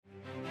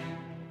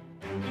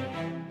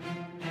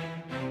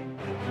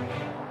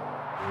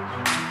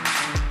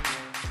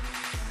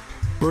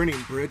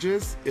Burning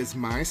bridges is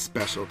my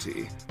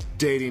specialty.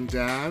 Dating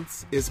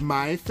dads is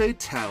my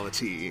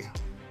fatality.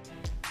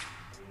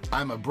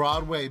 I'm a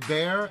Broadway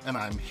bear, and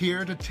I'm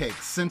here to take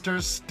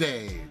center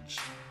stage.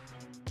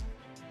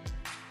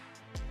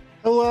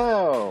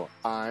 Hello,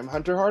 I'm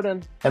Hunter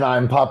Harden. And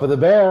I'm Papa the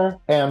Bear,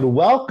 and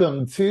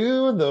welcome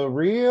to the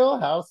Real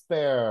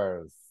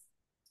Housebears.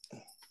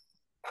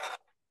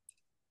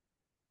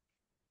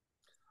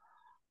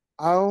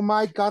 Oh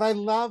my God, I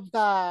love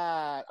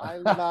that. I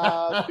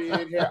love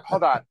being here.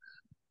 Hold on.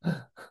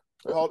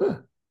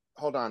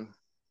 Hold on.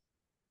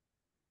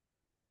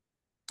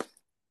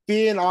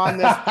 Being on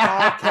this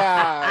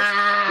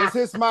podcast. This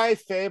is my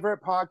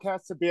favorite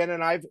podcast to be in,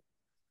 and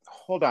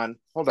hold on.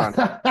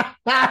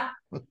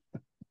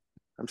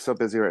 I'm so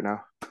busy right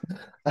now.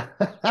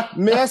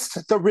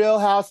 Missed the Real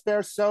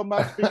Housebears so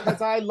much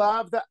because I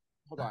love that.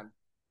 Hold on.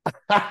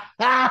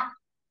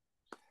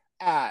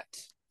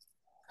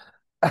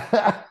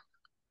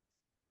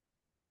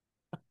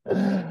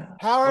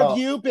 How have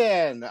you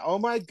been? Oh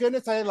my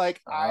goodness. I love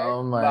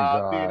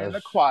being in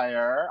the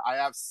choir. I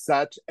have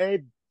such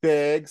a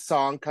big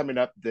song coming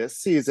up this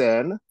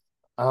season.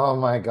 Oh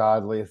my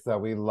God, Lisa,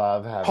 we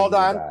love having you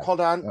back.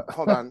 Hold on.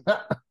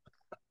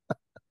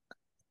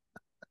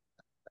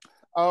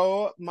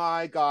 Oh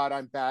my God,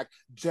 I'm back.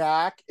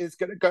 Jack is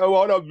gonna go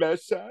on a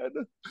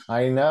mission.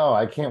 I know.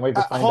 I can't wait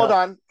to find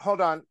out.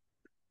 Hold on.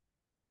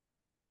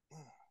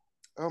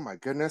 Oh my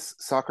goodness,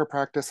 soccer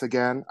practice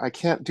again. I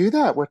can't do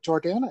that with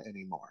Jordana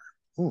anymore.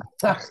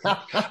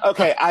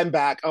 Okay, I'm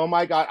back. Oh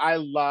my God, I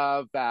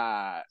love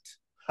that.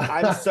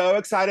 I'm so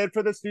excited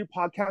for this new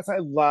podcast. I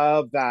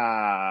love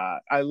that.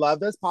 I love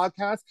this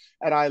podcast,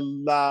 and I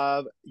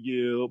love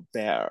you,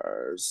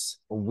 Bears.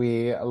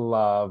 We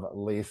love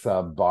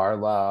Lisa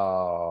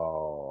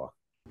Barlow.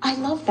 I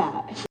love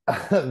that.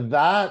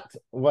 That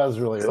was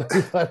really,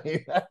 really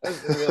funny. That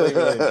was really,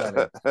 really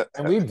funny.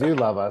 And we do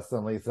love us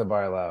some Lisa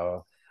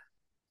Barlow.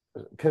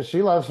 Because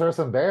she loves her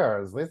some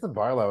bears. Lisa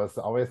Barlow is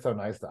always so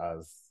nice to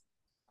us.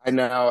 I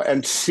know.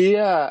 And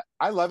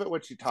I love it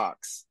when she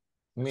talks.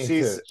 Me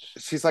too.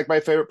 She's like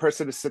my favorite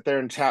person to sit there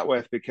and chat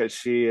with because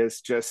she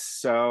is just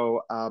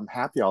so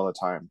happy all the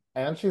time.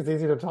 And she's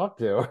easy to talk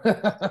to.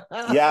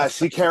 Yeah,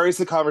 she carries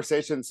the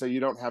conversation so you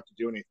don't have to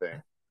do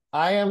anything.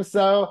 I am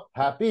so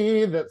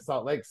happy that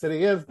Salt Lake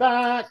City is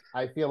back.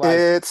 I feel like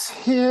it's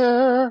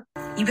here.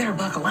 You better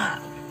buckle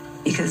up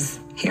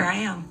because here I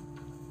am.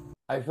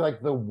 I feel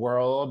like the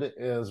world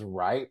is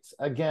right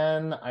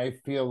again. I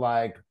feel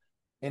like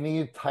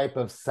any type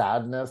of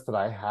sadness that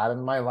I had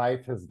in my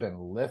life has been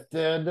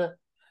lifted,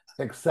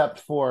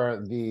 except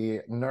for the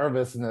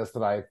nervousness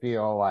that I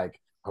feel like,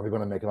 are we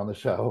going to make it on the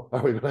show?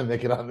 Are we going to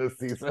make it on this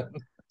season?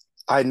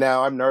 I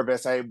know, I'm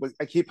nervous. I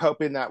keep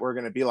hoping that we're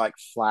going to be like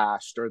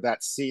flashed, or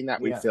that scene that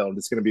we filmed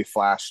is going to be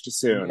flashed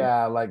soon.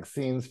 Yeah, like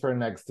scenes for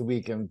next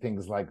week and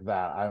things like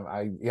that.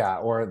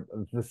 Or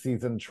the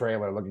season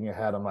trailer looking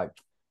ahead. I'm like,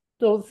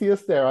 don't see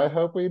us there. I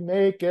hope we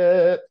make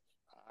it.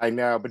 I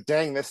know, but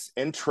dang, this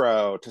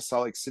intro to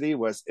Salt Lake City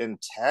was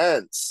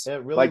intense.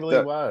 It really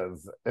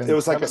was. It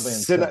was like a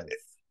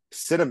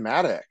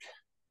cinematic.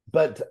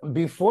 But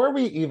before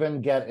we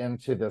even get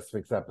into this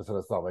week's episode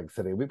of Salt Lake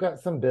City, we've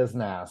got some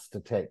business to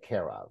take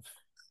care of.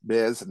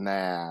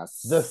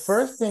 Business. The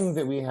first thing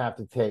that we have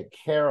to take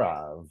care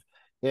of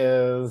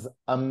is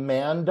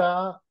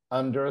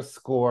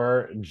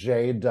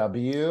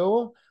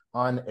Amanda_JW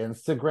on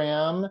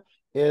Instagram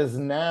is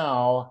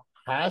now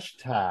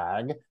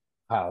hashtag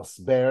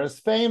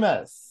Housebears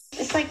famous.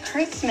 It's like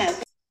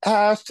Christmas.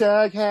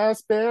 Hashtag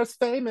Housebears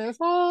famous.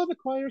 Oh, the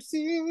choir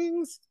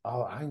sings.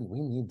 Oh, I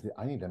need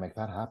to make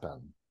that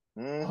happen.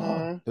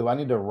 Mm-hmm. Do I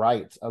need to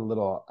write a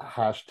little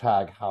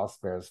hashtag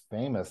Housebears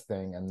famous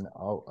thing? And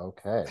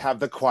okay. Have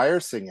the choir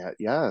sing it.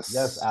 Yes.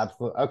 Yes,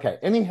 absolutely. Okay.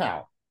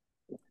 Anyhow,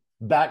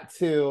 back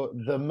to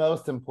the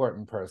most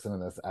important person in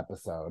this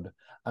episode,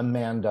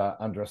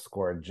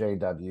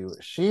 Amanda_JW.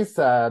 She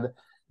said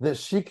that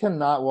she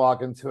cannot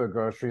walk into a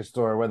grocery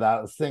store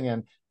without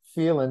singing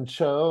Feelin'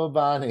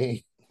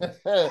 Chobani.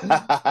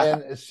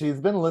 And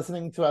she's been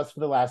listening to us for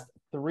the last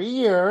 3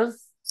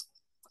 years.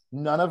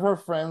 None of her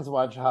friends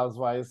watch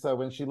Housewives, so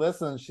when she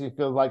listens, she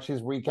feels like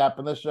she's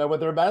recapping the show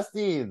with her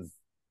besties.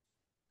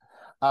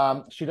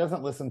 She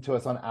doesn't listen to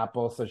us on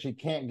Apple, so she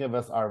can't give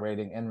us our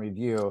rating and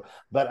review.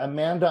 But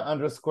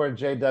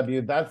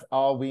Amanda_JW, that's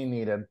all we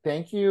needed.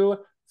 Thank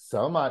you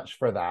so much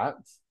for that.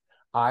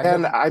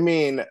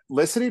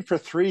 Listening for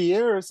 3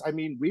 years. I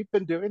mean, we've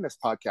been doing this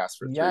podcast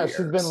for 3 years. Yeah,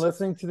 she's been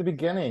listening to the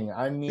beginning.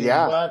 I mean,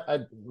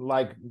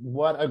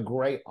 what a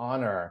great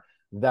honor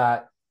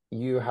that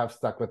you have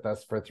stuck with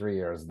us for 3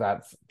 years.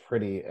 That's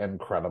pretty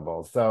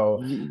incredible.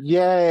 So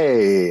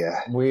yay.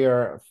 We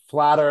are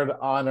flattered,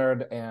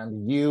 honored,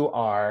 and you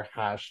are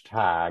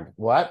hashtag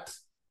what?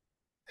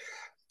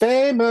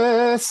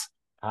 Famous.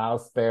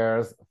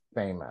 Housebears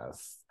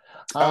famous.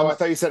 I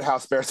thought you said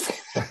Housebears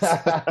famous.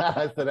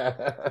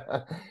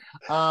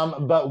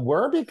 But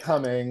we're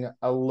becoming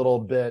a little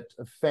bit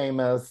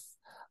famous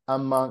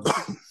amongst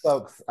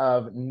folks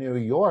of New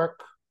York.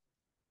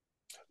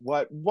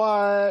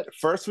 What?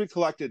 First we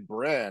collected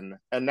Bryn,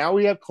 and now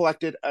we have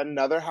collected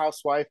another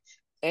housewife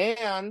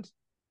and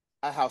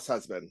a house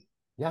husband.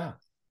 Yeah.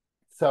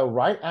 So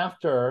right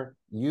after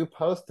you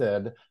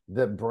posted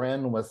that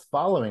Bryn was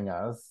following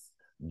us,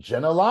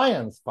 Jenna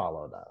Lyons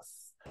followed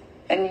us.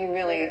 And you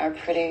really are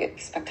pretty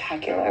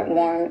spectacular,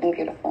 warm and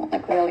beautiful,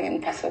 like really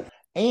impressive.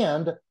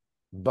 And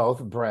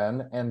both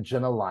Bryn and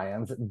Jenna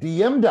Lyons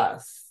DM'd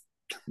us.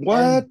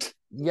 What?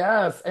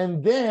 Yes.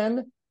 And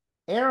then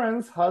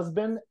Aaron's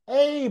husband,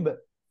 Abe,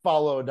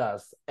 followed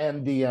us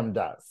and DM'd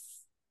us.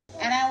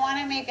 And I want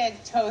to make a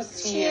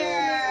toast to you.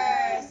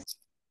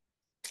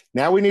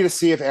 Now we need to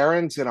see if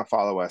Aaron's going to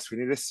follow us. We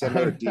need to send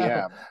her a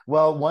DM.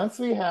 Well, once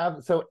we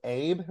have, so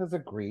Abe has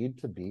agreed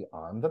to be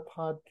on the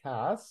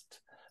podcast.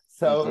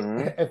 So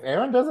if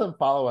Aaron doesn't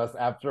follow us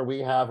after we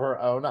have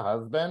her own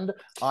husband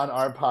on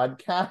our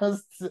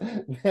podcast,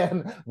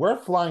 then we're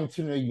flying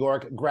to New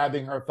York,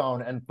 grabbing her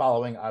phone and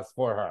following us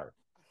for her.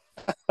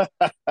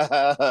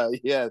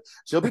 Yeah,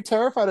 she'll be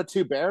terrified of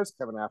two bears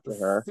coming after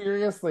her.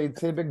 Seriously,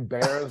 two big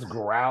bears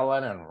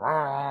growling and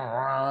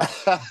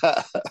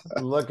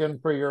looking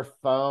for your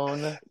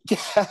phone.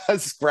 Yeah,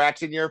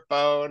 scratching your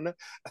phone.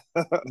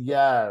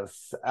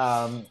 Yes.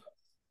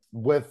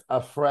 With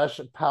a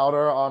fresh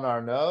powder on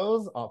our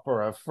nose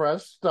for a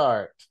fresh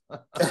start.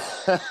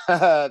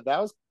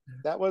 That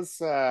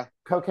was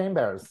cocaine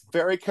bears.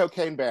 Very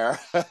cocaine bear.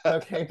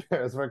 Cocaine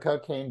bears. We're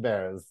cocaine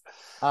bears.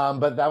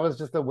 But that was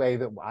just a way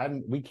that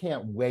we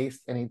can't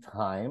waste any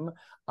time.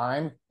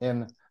 I'm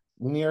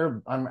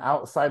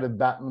outside of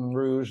Baton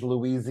Rouge,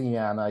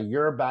 Louisiana.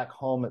 You're back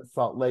home at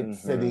Salt Lake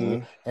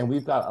City, and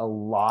we've got a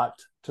lot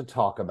to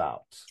talk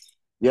about.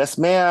 Yes,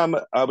 ma'am.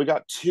 We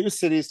got 2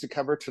 cities to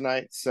cover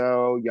tonight,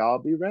 so y'all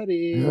be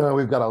ready. Yeah,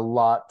 we've got a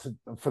lot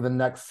for the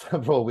next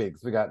several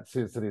weeks. We got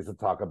 2 cities to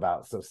talk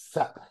about. So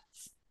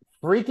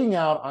freaking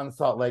out on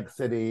Salt Lake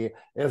City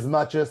as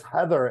much as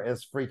Heather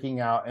is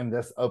freaking out in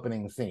this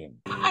opening scene.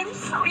 I'm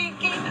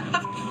freaking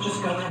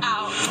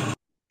out.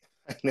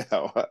 I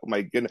know. Oh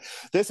my goodness.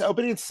 This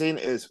opening scene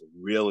is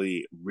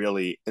really,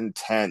 really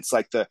intense.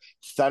 Like the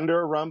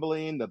thunder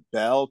rumbling, the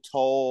bell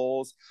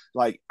tolls,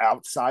 like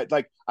outside.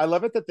 Like I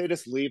love it that they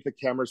just leave the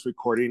cameras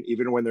recording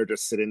even when they're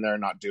just sitting there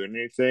not doing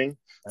anything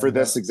for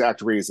this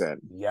exact reason.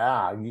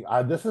 Yeah.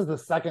 This is the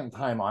second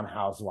time on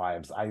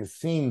Housewives I've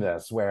seen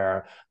this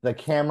where the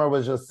camera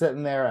was just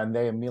sitting there and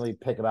they immediately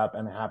pick it up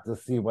and have to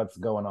see what's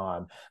going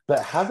on.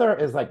 But Heather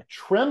is like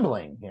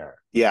trembling here.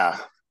 Yeah.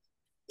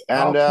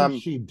 And how can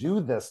she do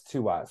this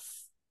to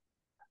us?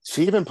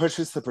 She even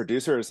pushes the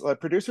producers.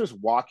 Like producers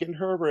walk in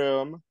her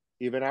room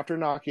even after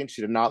knocking. She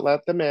did not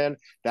let them in.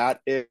 That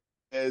is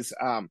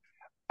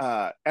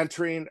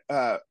entering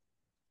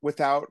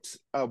without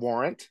a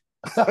warrant.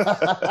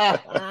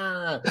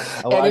 And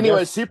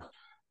anyway,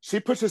 she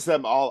pushes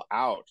them all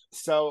out.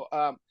 So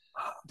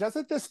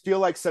doesn't this feel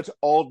like such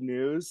old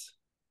news?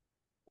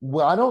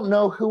 Well, I don't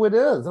know who it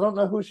is. I don't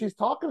know who she's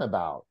talking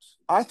about.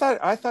 I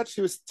thought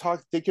she was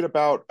thinking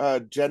about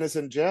Jen is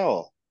in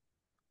jail.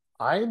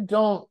 I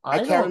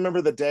can't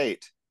remember the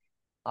date.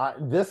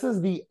 This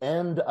is the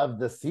end of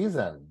the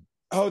season.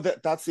 Oh,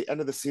 that's the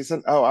end of the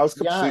season. Oh, I was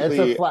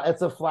completely. Yeah,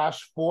 it's a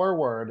flash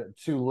forward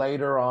to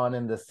later on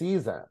in the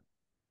season.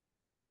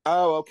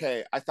 Oh,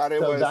 okay. I thought it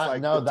was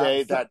the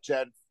day that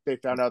Jen. They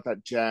found out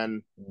that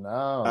Jen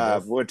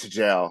went to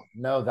jail.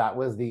 No, that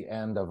was the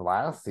end of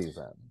last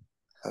season.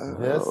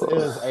 This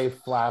is a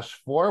flash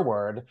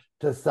forward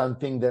to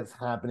something that's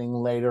happening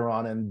later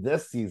on in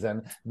this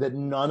season that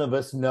none of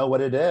us know what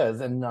it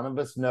is, and none of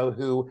us know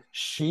who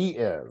she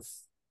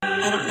is.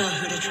 I don't know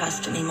who to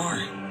trust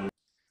anymore.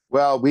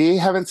 Well, we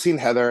haven't seen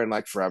Heather in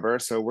like forever,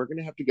 so we're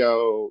gonna have to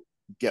go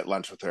get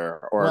lunch with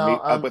her or meet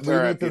up with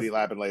her at Beauty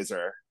Lab and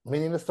Laser. We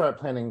need to start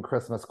planning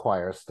Christmas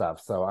choir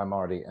stuff, so I'm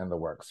already in the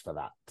works for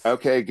that.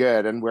 Okay,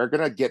 good, and we're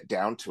gonna get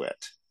down to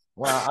it.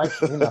 Well,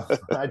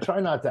 I try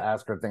not to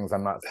ask her things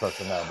I'm not supposed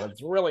to know, but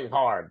it's really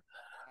hard.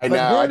 I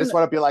know. I just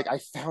want to be like, I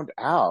found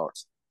out.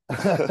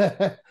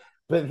 But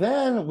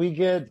then we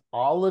get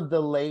all of the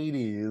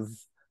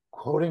ladies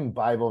quoting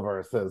Bible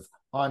verses.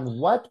 On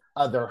what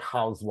other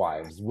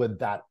housewives would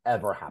that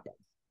ever happen?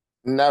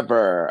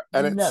 Never.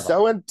 And it's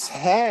so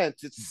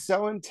intense. It's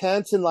so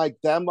intense, and like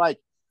them like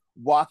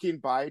walking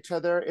by each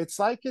other. It's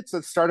like it's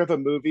the start of a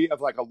movie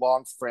of like a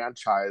long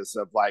franchise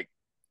of like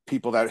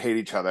people that hate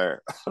each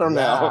other. I don't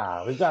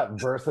know. We've got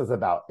verses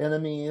about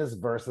enemies,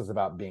 verses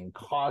about being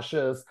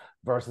cautious,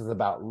 verses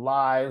about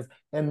lies,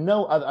 and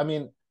no other. I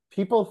mean,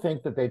 people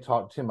think that they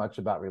talk too much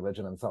about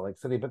religion in Salt Lake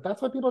City, but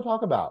that's what people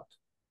talk about.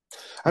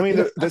 I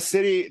mean, the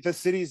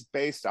city's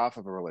based off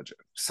of a religion,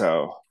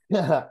 so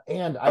yeah.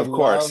 And of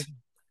course,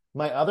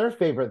 my other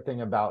favorite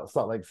thing about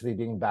Salt Lake City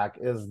being back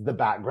is the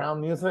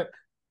background music.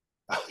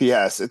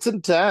 Yes, it's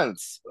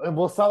intense.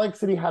 Well, Salt Lake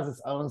City has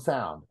its own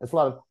sound. It's a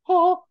lot of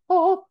oh,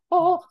 oh,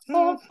 oh,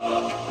 oh.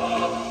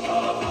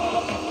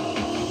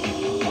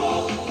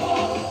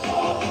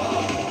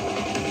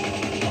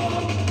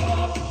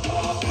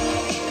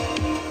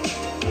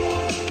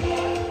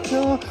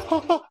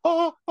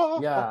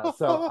 Yeah,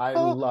 so I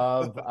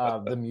love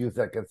the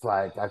music. It's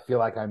like I feel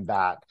like I'm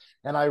back.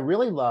 And I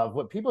really love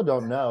what people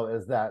don't know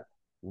is that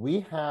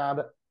we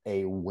had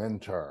a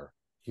winter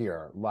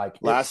here. Like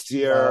Last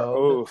year,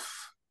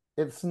 oof.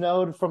 it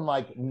snowed from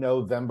like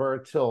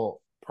November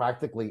till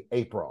practically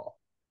April.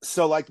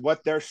 So like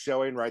what they're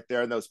showing right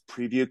there in those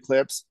preview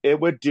clips, it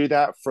would do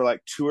that for like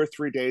 2 or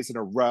 3 days in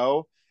a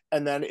row,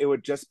 and then it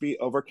would just be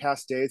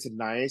overcast days and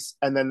nice,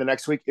 and then the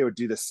next week it would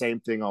do the same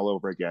thing all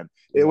over again.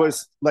 It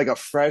was like a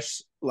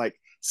fresh like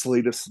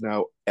sleet of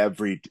snow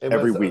every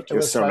week. It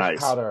was so nice.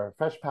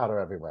 Fresh powder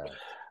everywhere.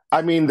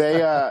 I mean,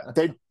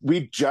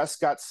 we just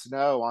got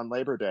snow on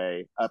Labor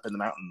Day up in the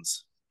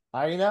mountains.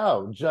 I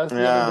know, just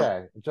the other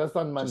day, just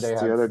on Monday,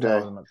 just the other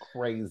day,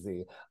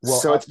 crazy. Well,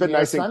 so it's been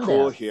nice and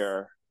cool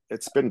here.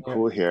 It's been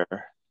cool here.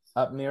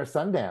 Up near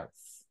Sundance.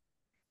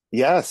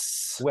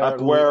 Yes. Up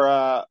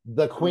where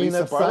the Queen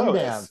of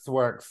Sundance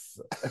works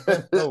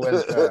in the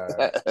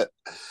winter.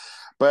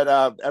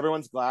 But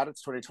everyone's glad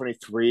it's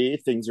 2023.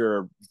 Things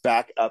are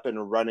back up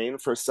and running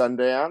for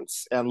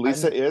Sundance. And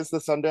Lisa is the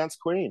Sundance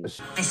queen.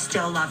 I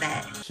still love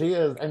it. She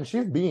is, and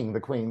she's being the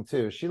queen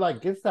too. She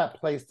like gets that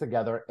place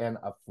together in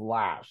a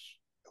flash.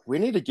 We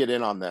need to get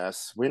in on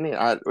this. We need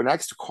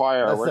next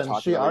choir. Listen, we're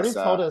talking. She already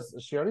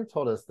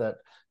told us that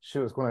she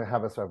was going to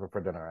have us over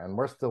for dinner, and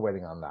we're still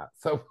waiting on that.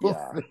 So we'll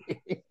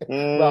see.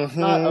 Well,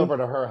 not over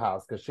to her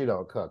house because she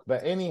don't cook.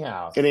 But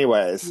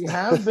anyways, she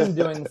has been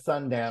doing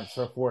Sundance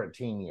for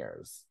 14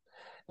 years,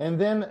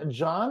 and then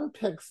John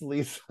picks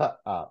Lisa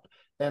up.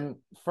 And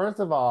first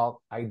of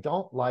all, I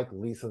don't like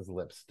Lisa's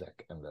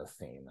lipstick in this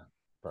scene.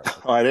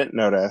 Oh, I didn't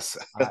notice.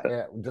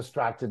 It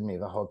distracted me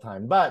the whole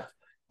time, but.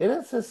 It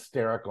is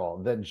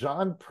hysterical that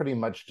John pretty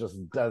much just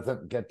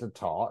doesn't get to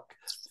talk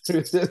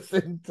through this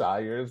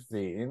entire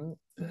scene.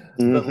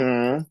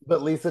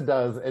 But Lisa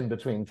does in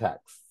between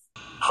texts.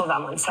 Hold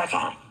on 1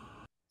 second.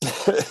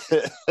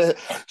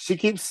 She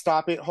keeps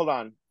stopping. Hold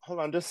on. Hold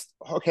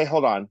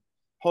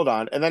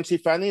on. And then she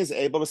finally is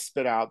able to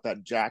spit out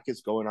that Jack is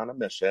going on a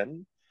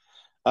mission.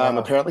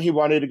 Apparently he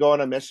wanted to go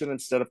on a mission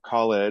instead of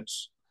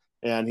college,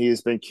 and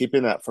he's been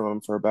keeping that from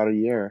him for about a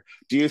year.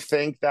 Do you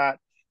think that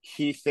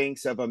he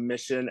thinks of a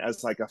mission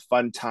as like a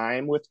fun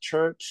time with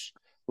church,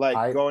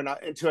 like going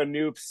out into a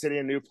new city,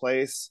 a new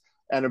place,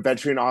 and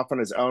venturing off on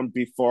his own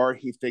before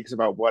he thinks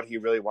about what he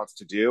really wants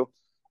to do?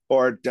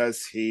 Or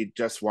does he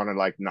just want to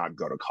like not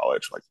go to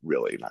college, like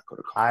really not go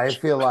to college? I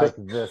feel like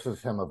this is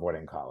him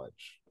avoiding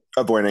college.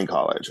 Avoiding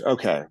college.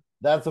 Okay.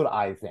 That's what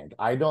I think.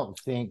 I don't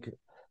think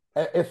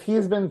if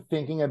he's been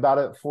thinking about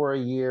it for a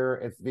year,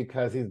 it's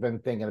because he's been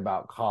thinking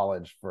about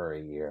college for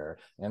a year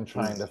and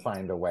trying to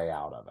find a way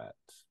out of it.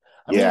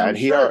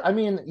 I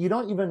mean, you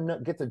don't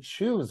even get to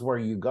choose where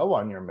you go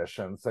on your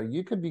mission. So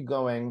you could be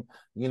going,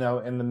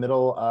 in the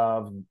middle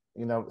of,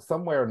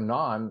 somewhere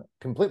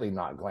completely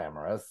not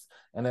glamorous,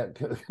 and it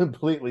could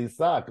completely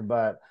suck.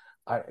 But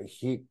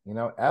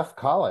F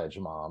college,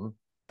 Mom.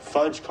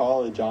 Fudge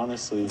college,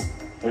 honestly.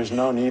 There's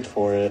no need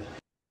for it.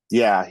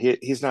 Yeah,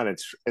 he's not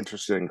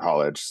interested in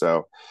college.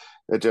 So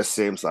it just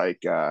seems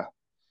like a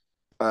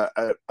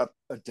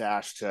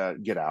dash to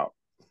get out.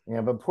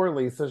 Yeah, but poor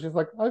Lisa, she's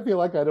like, I feel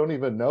like I don't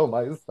even know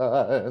my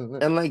son.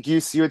 And like you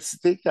would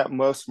think that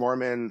most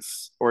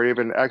Mormons or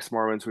even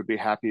ex-Mormons would be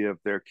happy of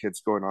their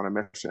kids going on a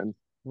mission.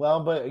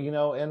 Well, but in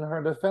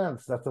her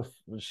defense,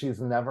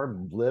 she's never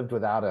lived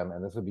without him,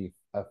 and this would be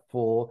a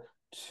full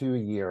 2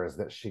 years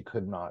that she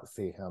could not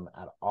see him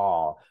at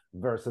all.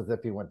 Versus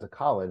if he went to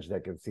college,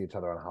 they could see each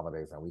other on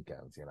holidays and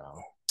weekends.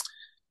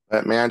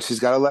 But man, she's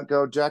got to let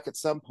go of Jack at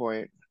some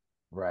point,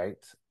 right?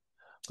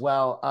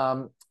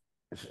 Well,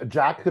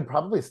 Jack could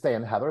probably stay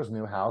in Heather's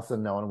new house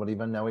and no one would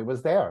even know he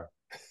was there.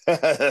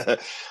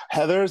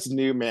 Heather's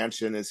new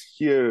mansion is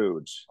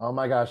huge. Oh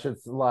my gosh,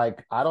 it's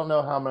like, I don't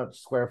know how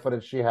much square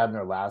footage she had in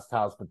her last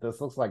house, but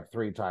this looks like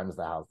 3 times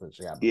the house that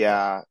she had before.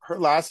 Yeah, her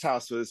last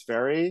house was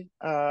very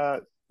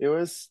it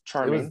was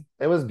charming.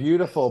 It was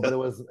beautiful, but it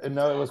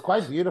was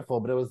quite beautiful,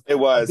 but it was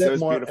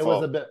beautiful.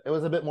 It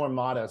was a bit more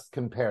modest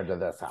compared to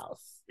this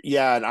house.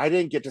 Yeah, and I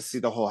didn't get to see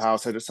the whole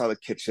house. I just saw the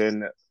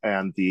kitchen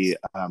and the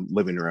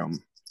living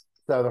room.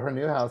 So her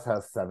new house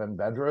has 7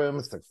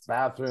 bedrooms, 6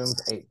 bathrooms,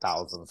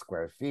 8,000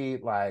 square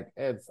feet. Like,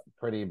 it's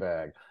pretty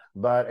big.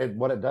 But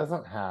what it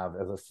doesn't have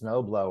is a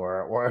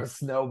snowblower or a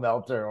snow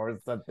melter or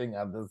something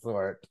of the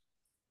sort.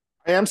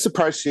 I am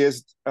surprised she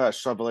is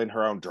shoveling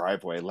her own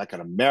driveway like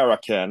an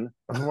American.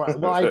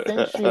 Well,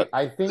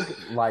 I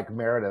think like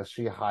Meredith,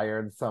 she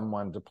hired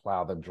someone to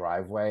plow the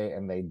driveway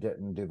and they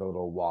didn't do the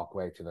little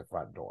walkway to the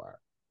front door.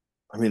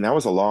 I mean, that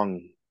was a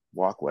long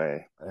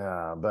walkway.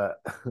 Yeah, but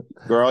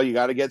girl, you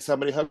got to get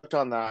somebody hooked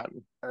on that.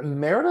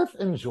 Meredith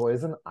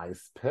enjoys an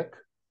ice pick.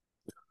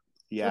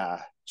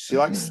 Yeah, she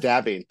likes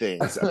stabbing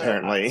things,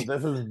 apparently.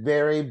 This is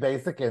very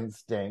basic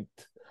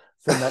instinct.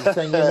 So next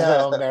thing you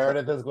know,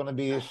 Meredith is going to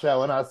be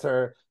showing us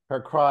her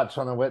crotch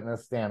on a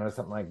witness stand or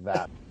something like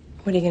that.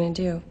 What are you going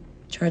to do?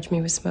 Charge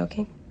me with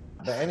smoking?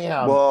 But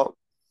anyhow,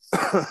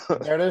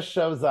 Meredith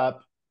shows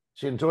up.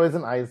 She enjoys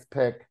an ice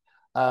pick.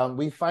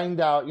 We find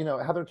out,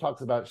 Heather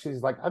talks about,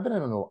 she's like, I've been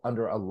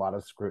under a lot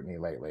of scrutiny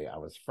lately. I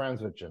was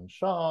friends with Jen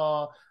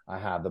Shaw. I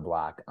had the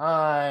black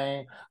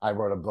eye. I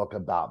wrote a book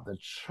about the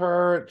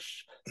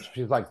church.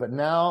 She's like, but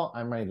now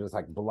I'm ready to just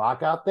like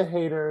block out the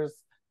haters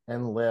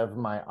and live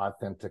my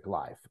authentic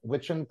life,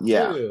 which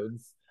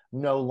includes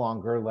no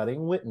longer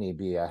letting Whitney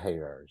be a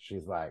hater.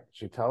 She's like,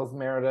 she tells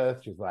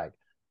Meredith, she's like,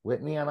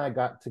 Whitney and I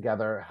got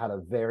together, had a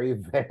very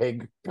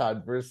vague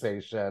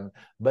conversation,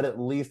 but at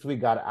least we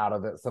got out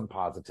of it some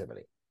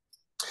positivity.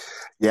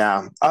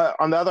 Yeah.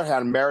 On the other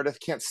hand, Meredith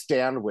can't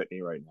stand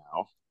Whitney right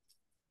now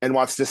and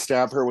wants to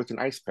stab her with an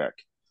ice pick.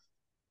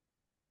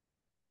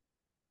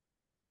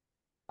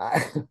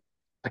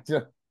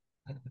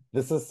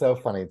 This is so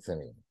funny to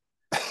me.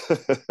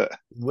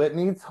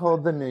 Whitney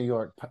told the New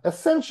York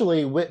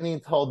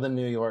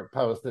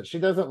Post that she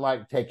doesn't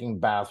like taking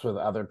baths with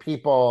other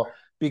people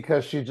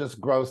because she's just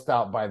grossed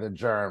out by the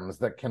germs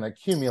that can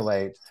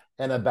accumulate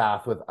in a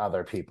bath with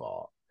other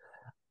people.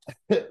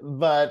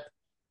 But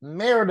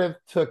Meredith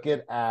took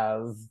it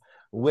as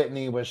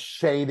Whitney was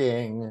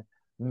shading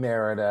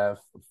Meredith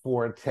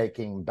for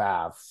taking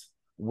baths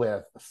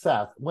with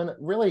Seth, when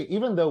really,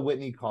 even though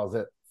Whitney calls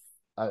it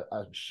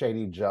a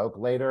shady joke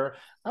later,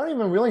 I don't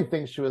even really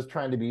think she was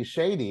trying to be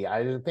shady.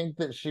 I think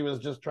that she was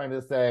just trying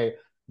to say,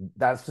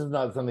 that's just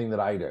not something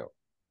that I do.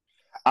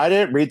 I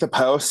didn't read the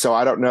post, so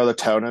I don't know the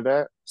tone of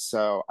it,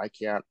 so I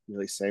can't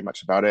really say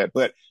much about it.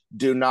 But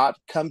do not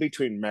come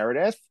between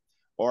Meredith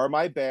or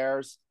my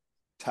bear's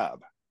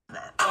tub.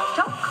 Don't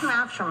come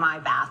after my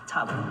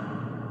bathtub.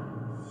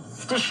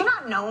 Does she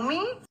not know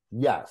me?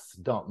 Yes,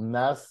 don't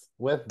mess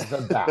with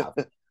the bath.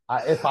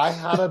 If I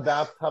had a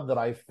bathtub that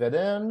I fit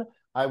in,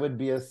 I would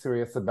be as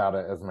serious about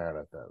it as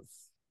Meredith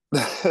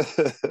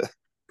is.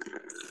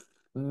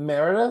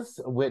 Meredith's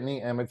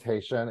Whitney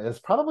imitation is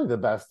probably the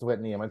best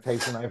Whitney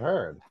imitation I've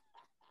heard.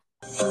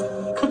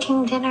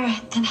 Cooking dinner,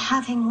 then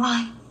having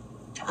wine.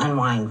 To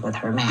unwind with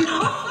her man. And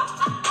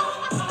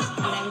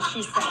then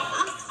she said,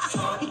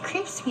 it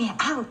creeps me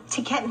out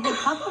to get in a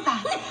bubble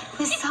bath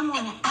with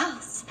someone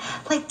else.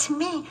 Like, to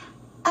me,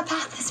 a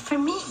bath is for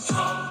me.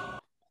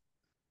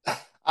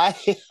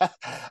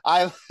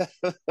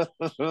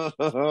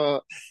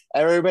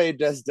 Everybody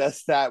just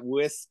does that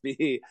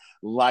wispy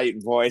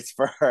light voice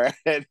for her,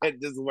 and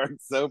it just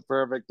works so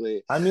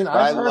perfectly. I mean,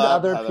 I've heard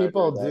other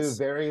people do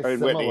very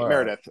similar. Whitney,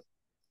 Meredith.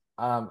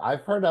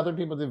 I've heard other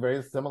people do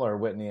very similar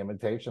Whitney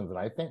imitations, and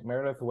I think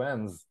Meredith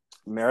wins.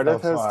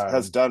 Meredith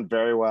has done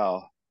very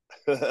well.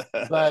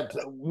 But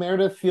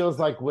Meredith feels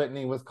like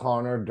Whitney was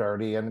calling her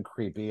dirty and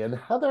creepy, and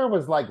Heather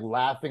was like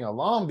laughing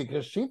along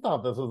because she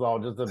thought this was all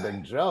just a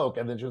big joke,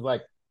 and then she was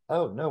like,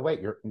 oh no, wait,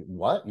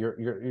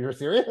 you're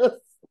serious?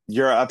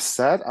 You're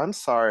upset? I'm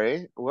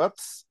sorry.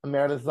 Whoops.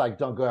 Meredith's like,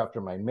 don't go after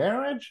my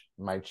marriage,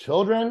 my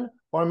children,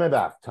 or my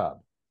bathtub.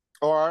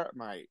 Or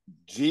my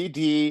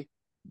GD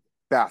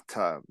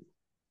bathtub.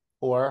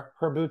 Or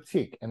her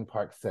boutique in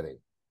Park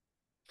City.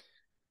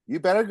 You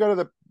better go to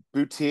the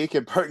boutique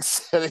in Park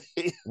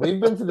City. We've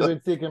been to the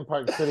boutique in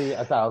Park City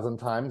 1,000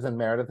 times, and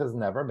Meredith has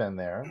never been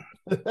there.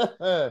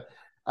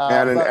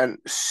 And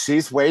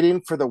she's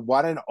waiting for the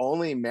one and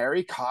only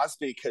Mary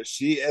Cosby because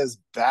she is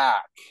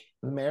back.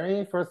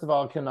 Mary, first of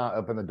all, cannot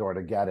open the door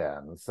to get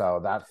in, so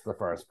that's the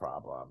first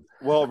problem.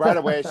 Well, right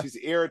away, she's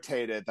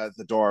irritated that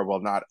the door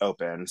will not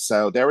open.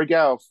 So there we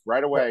go.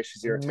 Right away,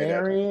 she's irritated.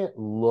 Mary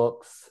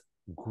looks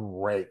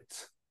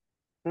great.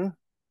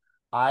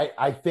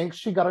 I think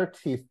she got her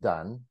teeth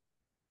done.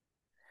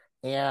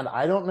 And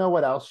I don't know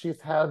what else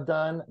she's had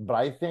done, but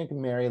I think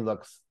Mary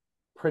looks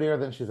prettier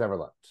than she's ever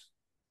looked.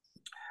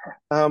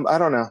 I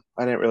don't know.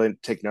 I didn't really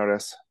take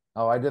notice.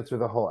 Oh, I did through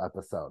the whole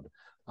episode.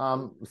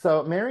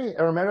 So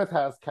Meredith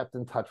has kept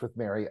in touch with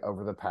Mary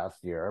over the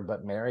past year,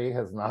 but Mary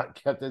has not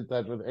kept in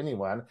touch with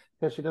anyone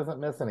because she doesn't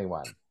miss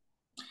anyone.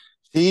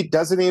 She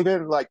doesn't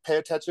even pay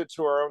attention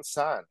to her own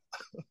son.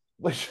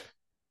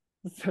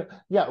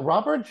 Yeah,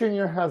 Robert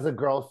Jr. has a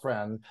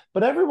girlfriend,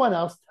 but everyone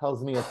else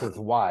tells me it's his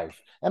wife,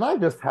 and I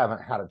just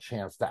haven't had a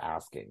chance to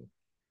ask him.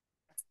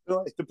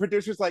 The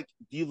producer's like,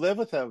 do you live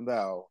with him,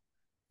 though?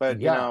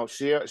 But,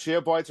 she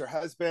avoids her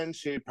husband.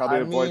 She probably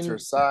avoids her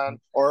son,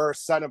 or her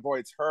son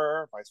avoids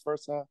her, vice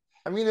versa.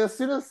 I mean, as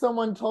soon as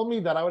someone told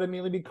me that, I would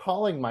immediately be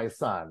calling my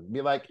son.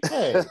 Be like,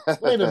 hey,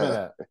 wait a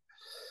minute.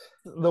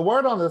 The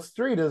word on the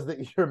street is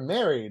that you're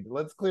married.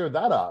 Let's clear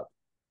that up.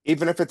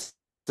 Even if it's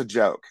a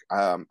joke,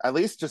 at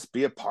least just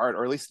be apart,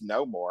 or at least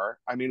know more.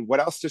 I mean,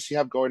 what else does she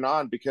have going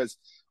on? Because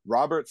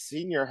Robert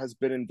Sr. has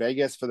been in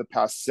Vegas for the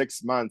past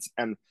 6 months,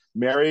 and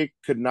Mary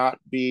could not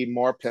be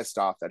more pissed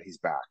off that he's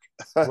back.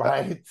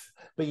 Right.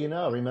 But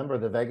remember,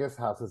 the Vegas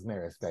house is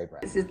Mary's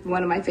favorite. This is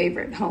one of my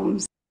favorite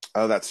homes.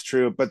 Oh, that's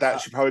true.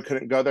 But she probably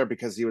couldn't go there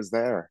because he was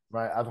there.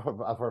 Right. Of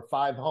her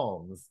 5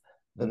 homes,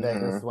 the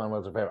Vegas one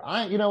was her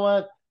favorite. You know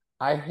what?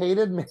 I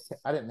didn't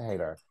hate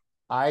her.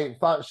 I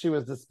thought she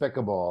was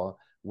despicable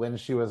when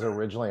she was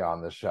originally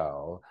on the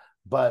show.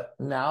 But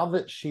now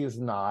that she's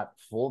not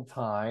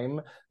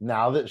full-time,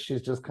 now that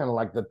she's just kind of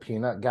like the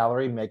peanut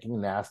gallery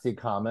making nasty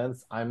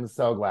comments, I'm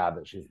so glad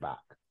that she's back.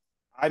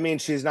 I mean,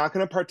 she's not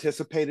going to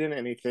participate in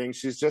anything.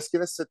 She's just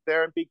going to sit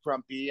there and be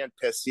grumpy and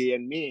pissy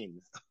and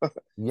mean.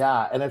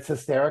 Yeah, and it's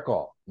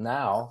hysterical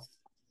now,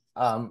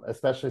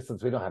 especially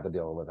since we don't have to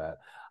deal with it.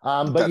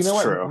 But you That's know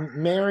what? true.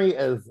 Mary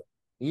is,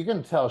 you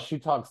can tell she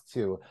talks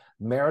to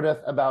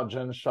Meredith about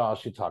Jen Shaw.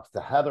 She talks to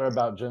Heather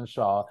about Jen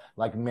Shaw.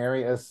 Like,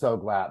 Mary is so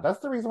glad. That's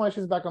the reason why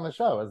she's back on the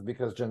show, is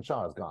because Jen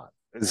Shaw is gone.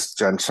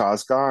 Jen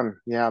Shaw's gone.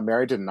 Yeah,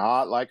 Mary did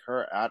not like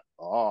her at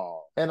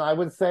all. And I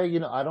would say,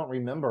 I don't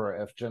remember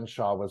if Jen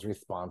Shaw was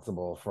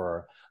responsible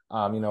for,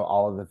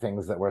 all of the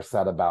things that were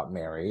said about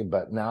Mary.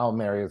 But now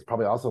Mary is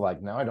probably also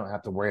like, now I don't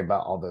have to worry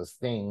about all those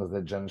things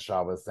that Jen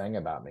Shaw was saying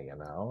about me,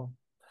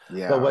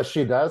 Yeah. But what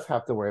she does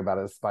have to worry about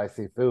is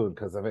spicy food,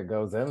 because if it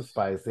goes in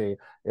spicy,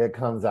 it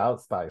comes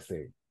out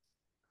spicy.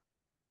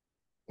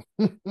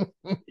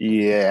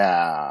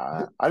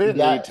 Yeah. I didn't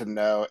Yeah. need to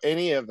know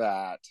any of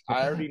that.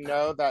 I already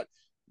know that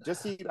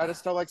I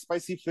just don't like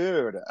spicy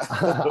food.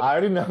 I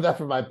already know that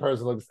from my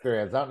personal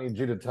experience. I don't need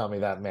you to tell me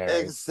that, Mary.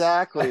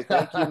 Exactly.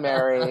 Thank you,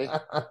 Mary.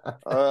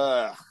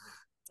 Ugh.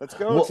 Let's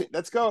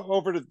go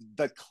over to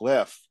the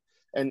cliff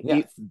and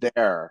eat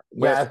there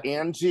with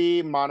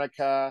Angie,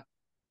 Monica,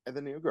 and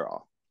the new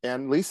girl,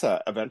 and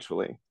Lisa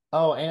eventually.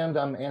 Oh, and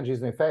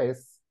Angie's new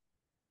face.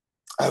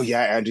 Oh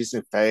yeah, Angie's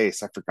new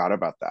face. I forgot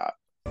about that.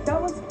 That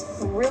was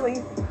really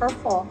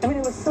hurtful. I mean,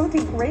 it was so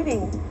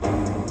degrading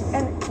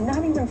and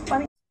not even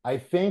funny. I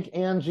think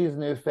Angie's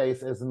new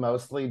face is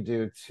mostly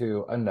due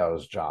to a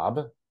nose job.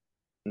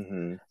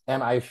 Mm-hmm.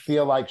 And I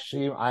feel like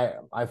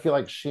I feel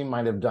like she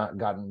might have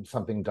gotten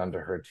something done to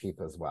her teeth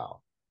as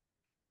well.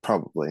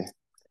 Probably.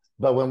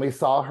 But when we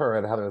saw her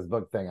at Heather's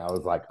book thing, I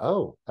was like,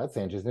 oh, that's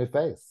Angie's new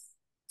face.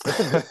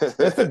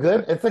 It's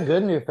a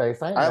good new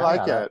face. I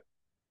like it.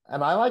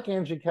 And I like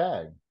Angie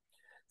K.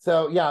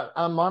 So yeah,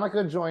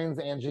 Monica joins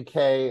Angie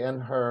K in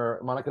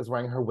Monica's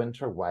wearing her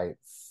winter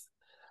whites.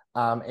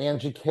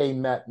 Angie K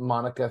met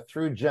Monica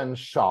through Jen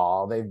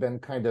Shaw. They've been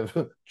kind of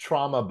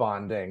trauma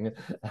bonding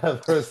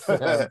ever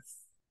since.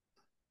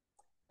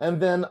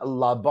 And then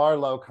La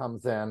Barlow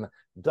comes in,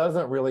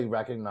 doesn't really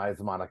recognize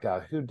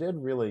Monica, who did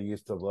really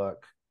used to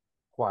look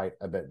quite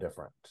a bit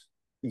different.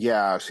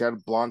 Yeah, she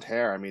had blonde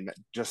hair. I mean,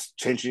 just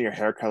changing your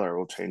hair color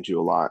will change you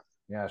a lot.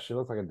 Yeah, she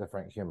looks like a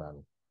different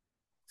human.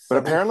 But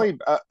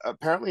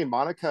apparently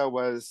Monica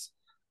was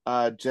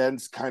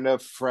Jen's kind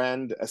of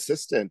friend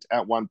assistant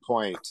at one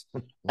point.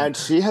 And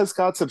she has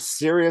got some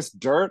serious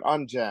dirt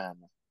on Jen.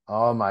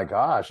 Oh my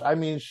gosh. I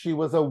mean, she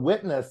was a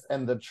witness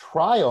in the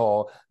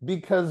trial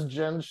because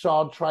Jen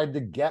Shaw tried to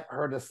get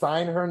her to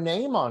sign her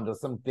name onto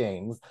some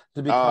things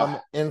to become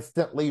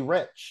instantly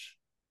rich.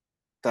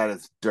 That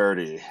is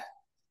dirty.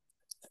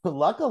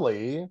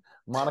 Luckily,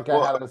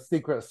 Monica had a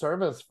Secret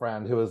Service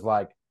friend who was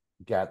like,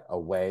 get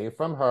away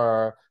from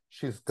her.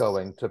 She's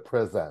going to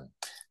prison.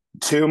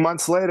 2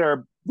 months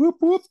later, whoop,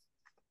 whoop.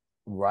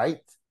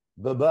 Right.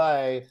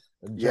 Bye-bye.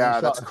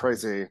 That's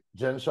crazy.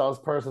 Jen Shaw's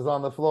purse is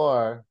on the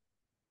floor.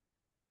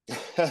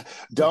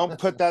 Don't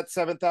put that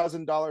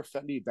 $7,000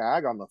 Fendi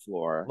bag on the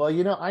floor. Well,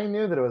 I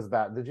knew that it was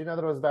bad. Did you know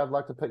that it was bad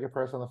luck to put your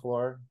purse on the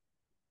floor?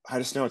 I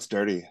just know it's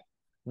dirty.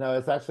 No,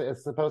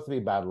 it's supposed to be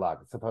bad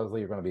luck.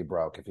 Supposedly you're going to be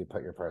broke if you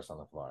put your purse on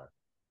the floor.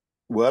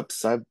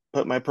 Whoops, I've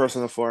put my purse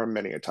on the floor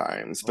many a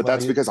times, but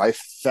that's because I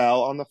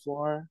fell on the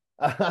floor.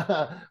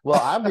 Well,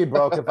 I'd be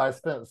broke if I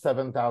spent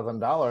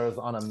 $7,000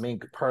 on a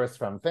mink purse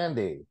from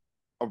Fendi.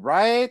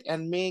 Right?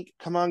 And mink,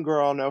 come on,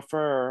 girl, no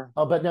fur.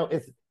 Oh, but no,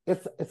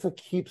 it's a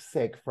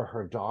keepsake for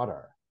her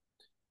daughter.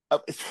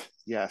 Oh,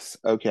 yes,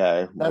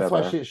 okay. That's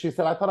whatever. why she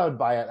said, I thought I would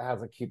buy it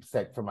as a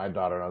keepsake for my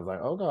daughter. And I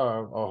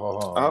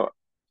was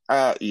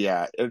like,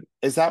 yeah.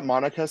 Is that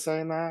Monica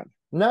saying that?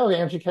 No,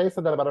 Angie K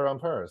said that about her own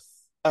purse.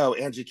 Oh,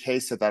 Angie K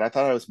said that. I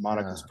thought it was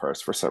Monica's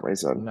purse for some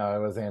reason. No,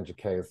 it was Angie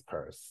K's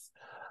purse.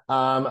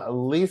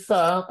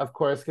 Lisa, of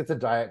course, gets a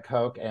Diet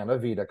Coke and a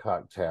Vita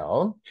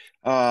cocktail.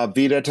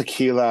 Vita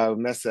tequila,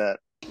 miss it.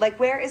 Like,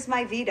 where is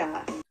my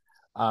Vita?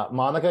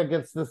 Monica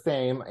gets the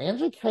same.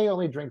 Angie K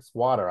only drinks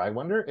water. I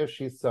wonder if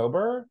she's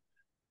sober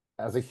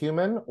as a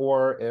human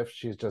or if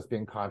she's just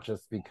being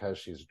conscious because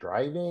she's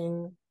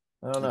driving.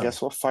 I don't know. I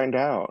guess we'll find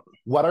out.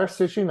 What are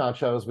sushi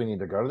nachos? We need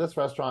to go to this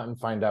restaurant and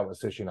find out what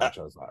sushi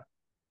nachos are.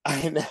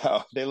 I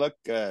know. They look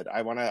good.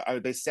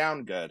 They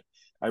sound good.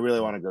 I really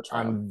want to go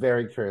try them. I'm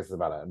very curious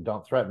about it.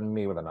 Don't threaten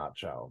me with a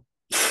nacho.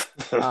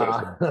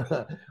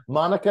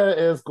 Monica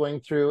is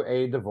going through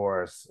a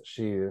divorce.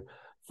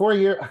 4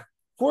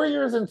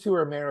 years into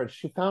her marriage,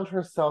 she found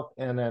herself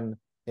in an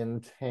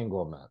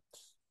entanglement.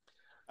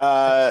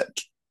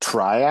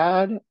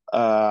 Triad?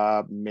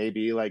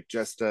 Maybe like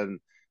just an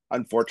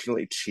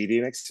unfortunately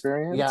cheating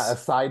experience? Yeah, a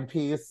side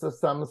piece of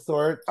some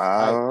sort.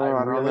 I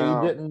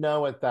really didn't know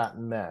what that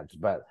meant,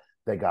 but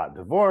they got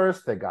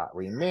divorced, they got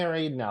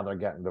remarried, now they're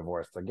getting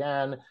divorced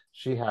again.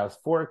 She has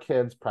 4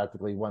 kids,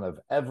 practically one of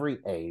every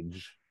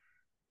age.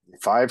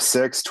 5,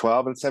 6,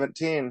 12, and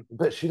 17.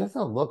 But she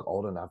doesn't look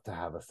old enough to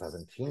have a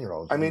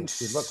 17-year-old. I mean,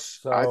 she looks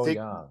so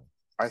young.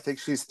 I think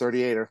she's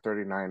 38 or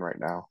 39 right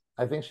now.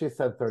 I think she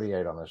said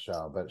 38 on the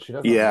show, but she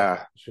doesn't.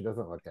 Yeah, she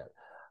doesn't look it.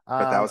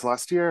 But that was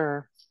last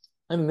year.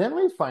 And then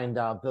we find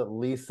out that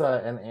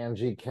Lisa and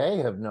Angie K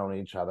have known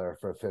each other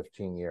for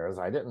 15 years.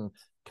 I didn't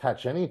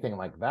catch anything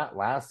like that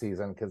last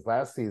season, because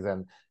last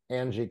season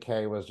Angie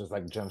K was just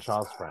like Jen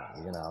Shaw's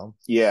friend, you know?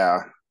 Yeah.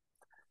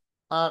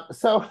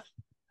 So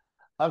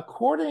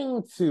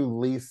according to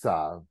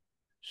Lisa,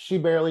 she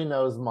barely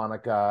knows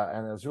Monica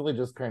and has really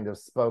just kind of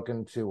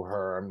spoken to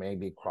her,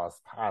 maybe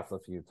crossed paths a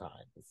few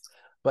times.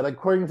 But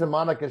according to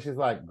Monica, she's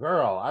like,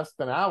 girl, I've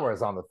spent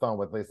hours on the phone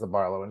with Lisa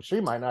Barlow and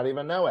she might not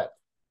even know it.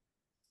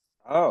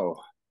 Oh,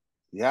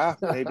 yeah,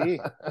 maybe.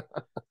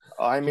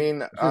 I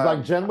mean, she's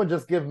like, Jen would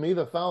just give me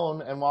the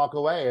phone and walk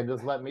away and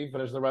just let me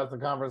finish the rest of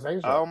the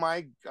conversation. Oh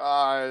my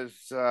gosh,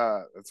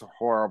 it's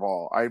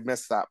horrible. I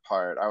missed that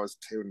part. I was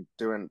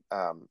doing,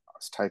 I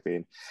was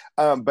typing.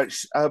 But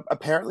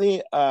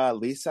apparently,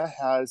 Lisa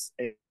has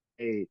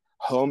a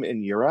home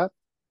in Europe.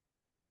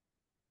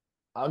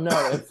 Oh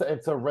no,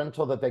 it's a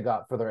rental that they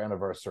got for their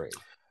anniversary.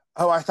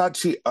 Oh, I thought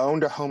she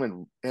owned a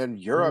home in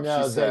Europe.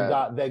 No, she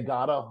said. they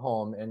got a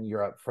home in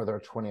Europe for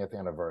their 20th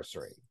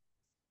anniversary.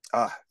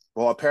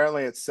 Well,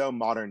 apparently it's so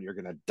modern you're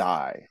gonna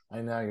die.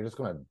 I know, you're just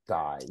gonna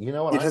die. You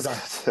know what?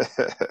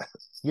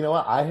 You know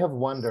what? I have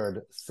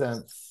wondered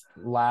since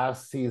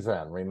last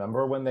season.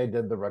 Remember when they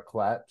did the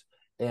raclette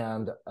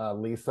and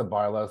Lisa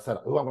Barlow said,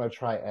 "Oh, I'm gonna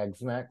try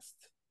eggs next."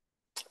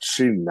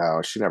 She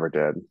never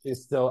did.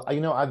 She's still,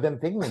 you know, I've been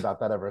thinking about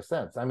that ever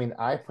since. I mean,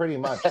 I pretty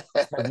much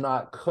have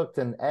not cooked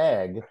an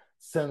egg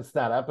since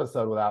that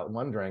episode without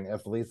wondering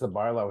if Lisa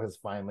Barlow has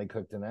finally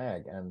cooked an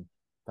egg, and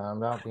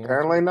found out the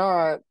apparently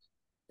answer.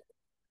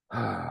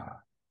 Not.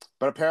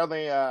 But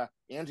apparently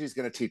Angie's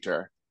gonna teach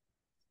her.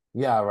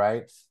 Yeah,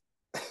 right.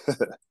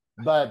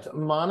 But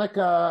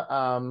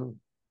Monica,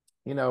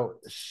 you know,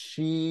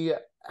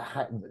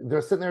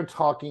 they're sitting there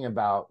talking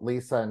about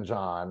Lisa and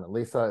John.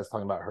 Lisa is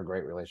talking about her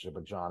great relationship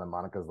with John, and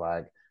Monica's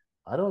like,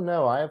 I don't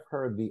know, I have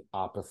heard the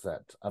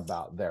opposite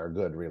about their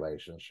good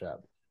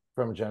relationship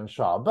from Jen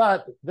Shaw.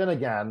 But then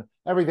again,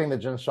 everything that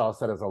Jen Shaw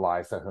said is a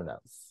lie, so who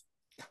knows?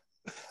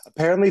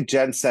 Apparently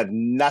Jen said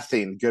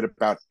nothing good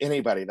about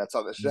anybody that's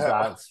on the show.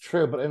 That's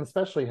true, but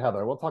especially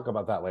Heather. We'll talk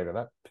about that later.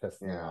 That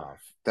pissed me off.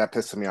 That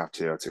pissed me off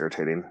too. It's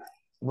irritating.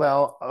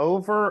 Well,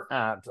 over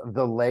at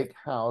the Lake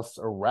House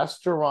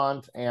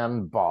restaurant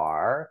and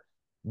bar,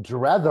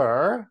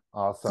 Drether,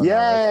 also known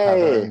as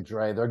Heather and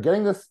Dre, they're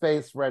getting the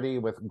space ready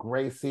with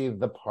Gracie,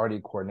 the party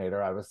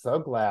coordinator. I was so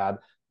glad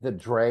that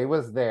Dre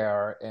was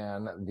there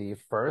in the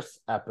first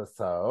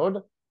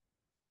episode.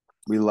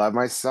 We love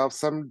myself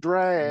some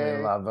Dre.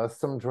 We love us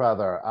some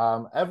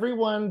Drether.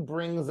 Everyone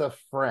brings a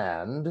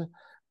friend,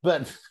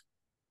 but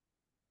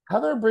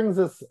Heather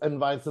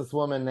invites this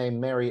woman named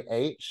Mary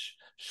H.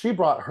 She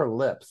brought her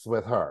lips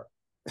with her.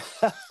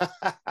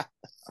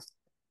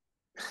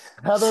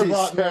 Heather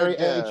brought Mary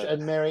H,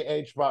 and Mary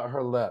H brought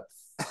her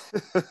lips.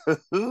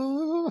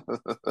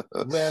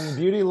 When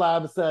Beauty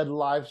Lab said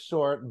life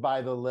short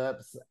by the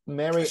lips,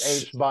 Mary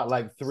H bought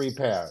like 3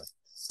 pairs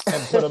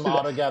and put them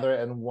all together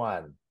in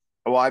one.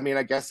 Well, I mean,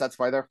 I guess that's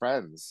why they're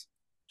friends.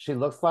 She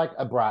looks like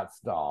a Bratz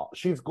doll.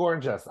 She's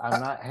gorgeous. I'm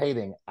not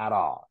hating at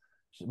all,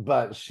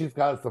 but she's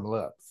got some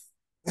lips.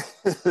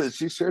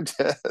 She sure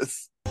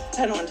does.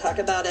 I don't want to talk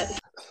about it.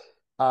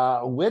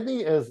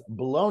 Whitney is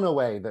blown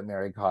away that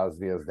Mary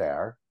Cosby is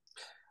there.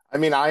 I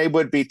mean, I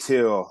would be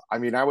too. I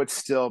mean, I'm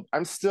still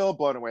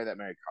blown away that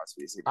Mary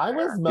Cosby's even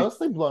there. Was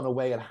mostly blown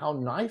away at how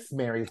nice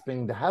Mary's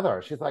being to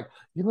Heather. She's like,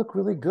 you look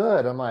really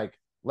good. I'm like,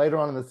 later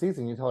on in the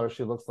season, you tell her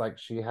she looks like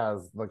she's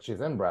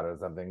inbred or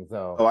something.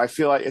 So I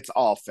feel like it's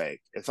all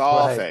fake. It's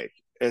all fake.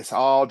 It's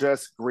all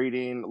just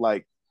greeting.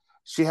 Like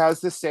she says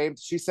the same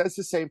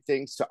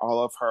things to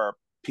all of her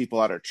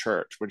people at her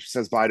church when she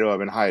says bye to them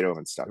and hi to them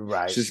and stuff.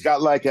 Right. She's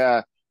got like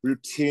a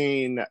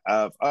routine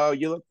of, oh,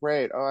 you look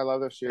great. Oh, I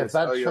love those shoes. If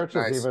that church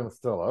is even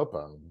still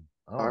open.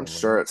 I'm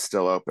sure it's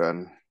still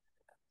open.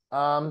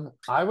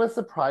 I was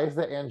surprised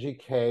that Angie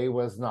K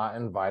was not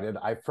invited.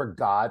 I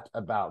forgot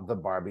about the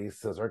Barbie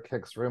scissor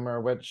kicks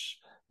rumor, which,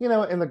 you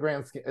know, in the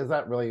grand scheme, is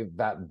that really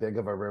that big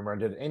of a rumor?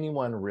 Did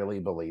anyone really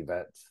believe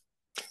it?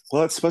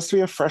 Well, it's supposed to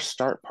be a fresh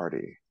start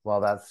party.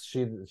 Well,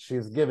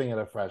 she's giving it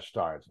a fresh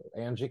start.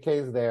 Angie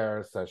K's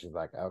there, so she's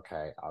like,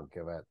 okay, I'll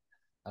give it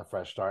a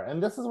fresh start.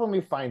 And this is when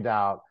we find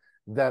out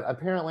that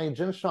apparently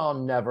Jen Shaw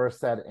never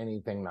said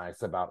anything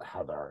nice about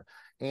Heather.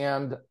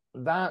 And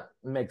that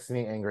makes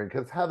me angry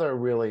because Heather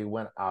really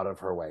went out of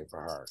her way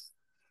for her.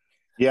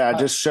 Yeah, it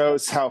just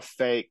shows how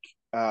fake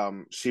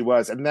she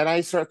was. And then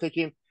I start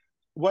thinking,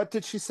 what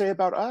did she say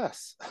about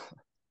us?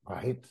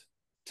 Right.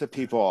 To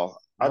people.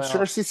 I'm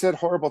sure she said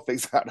horrible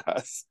things about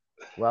us.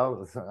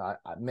 Well,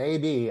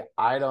 maybe,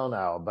 I don't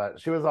know, but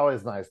she was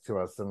always nice to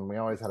us, and we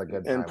always had a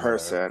good time in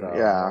person. With her, so,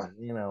 yeah,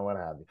 you know, what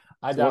have you.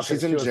 Well,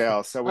 she's in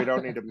jail, so we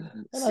don't need to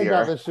see her. I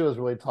doubt that she was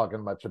really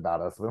talking much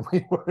about us when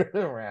we were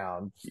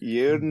around.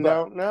 You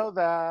don't know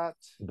that.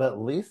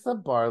 But Lisa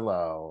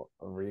Barlow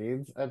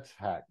reads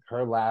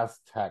her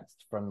last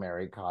text from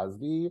Mary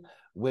Cosby,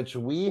 which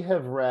we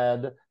have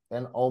read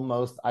an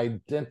almost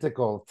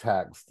identical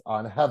text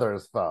on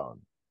Heather's phone.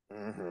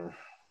 Mm-hmm.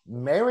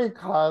 Mary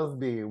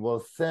Cosby will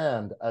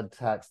send a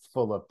text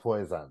full of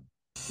poison.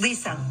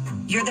 Lisa,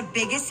 you're the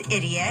biggest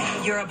idiot.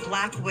 You're a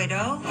black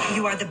widow.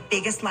 You are the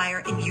biggest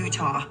liar in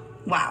Utah.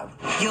 Wow.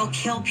 You'll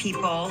kill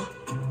people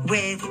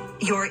with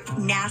your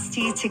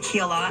nasty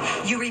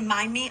tequila. You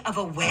remind me of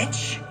a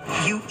witch.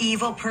 You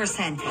evil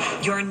person.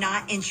 You're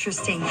not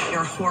interesting.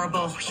 You're a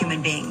horrible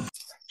human being.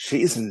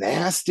 She's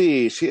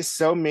nasty. She is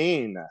so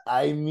mean.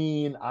 I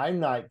mean, I'm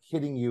not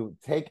kidding you.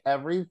 Take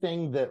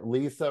everything that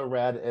Lisa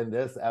read in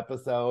this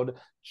episode,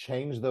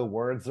 change the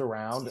words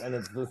around, and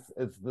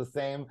it's the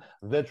same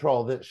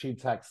vitriol that she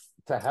texts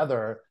to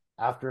Heather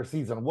after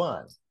season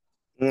 1.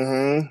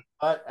 Mm-hmm.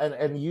 But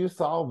and you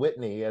saw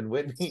Whitney, and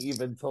Whitney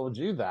even told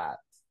you that.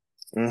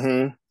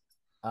 Mm-hmm.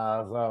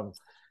 So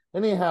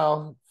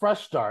anyhow,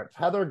 fresh start.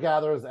 Heather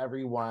gathers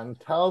everyone,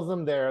 tells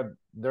them they're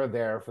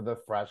there for the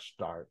fresh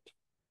start.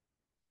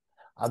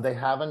 They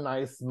have a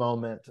nice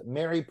moment.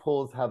 Mary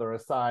pulls Heather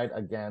aside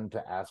again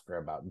to ask her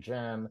about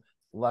Jen.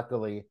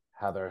 Luckily,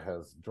 Heather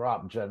has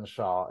dropped Jen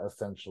Shaw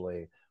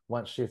essentially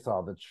once she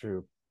saw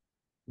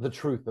the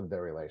truth of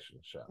their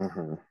relationship.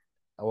 Mm-hmm.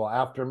 Well,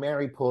 after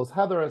Mary pulls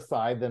Heather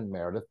aside, then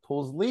Meredith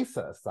pulls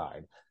Lisa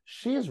aside.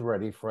 She's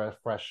ready for a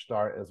fresh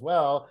start as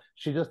well.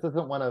 She just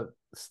doesn't want to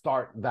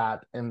start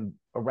that in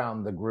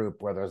around the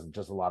group where there's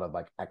just a lot of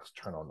like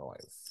external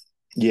noise.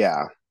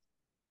 Yeah.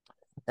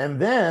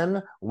 And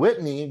then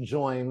Whitney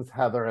joins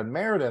Heather and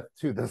Meredith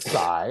to the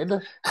side.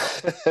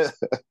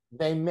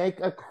 They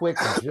make a quick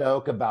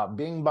joke about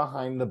being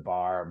behind the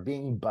bar,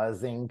 being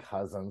buzzing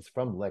cousins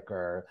from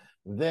liquor.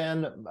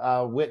 Then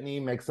Whitney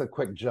makes a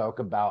quick joke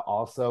about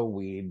also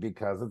weed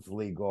because it's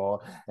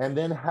legal. And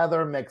then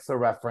Heather makes a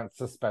reference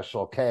to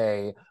Special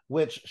K,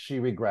 which she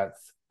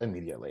regrets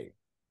immediately.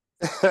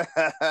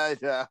 I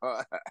know.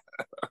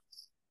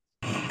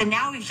 And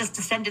now we've just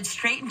descended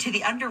straight into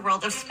the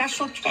underworld of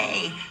Special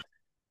K.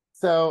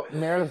 So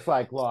Meredith's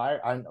like, well,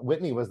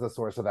 Whitney was the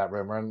source of that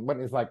rumor. And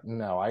Whitney's like,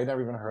 no, I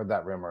never even heard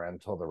that rumor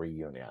until the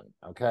reunion.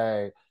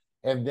 Okay.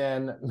 And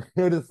then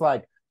Meredith's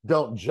like,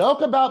 don't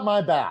joke about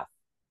my bath.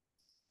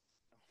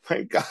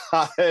 My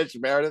gosh,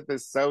 Meredith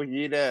is so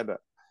heated.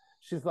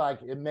 She's like,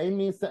 it made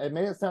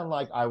it sound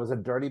like I was a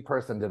dirty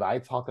person. Did I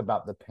talk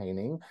about the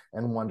painting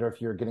and wonder if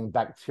you're getting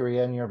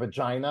bacteria in your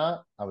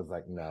vagina? I was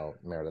like, no,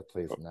 Meredith,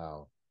 please,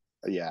 no.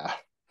 Yeah.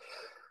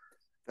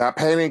 That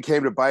painting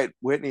came to bite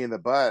Whitney in the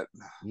butt.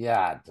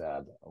 Yeah, it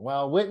did.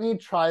 Well, Whitney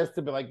tries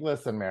to be like,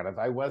 listen, Meredith,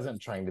 I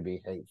wasn't trying to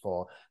be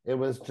hateful. It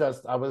was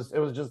just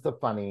a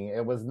funny.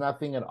 It was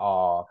nothing at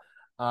all.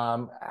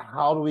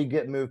 How do we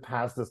move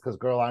past this? Because,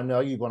 girl, I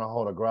know you're going to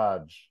hold a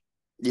grudge.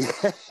 Yeah.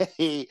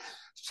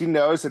 She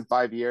knows in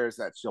 5 years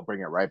that she'll bring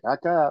it right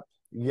back up.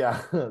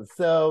 Yeah.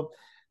 So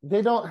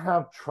they don't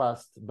have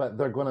trust, but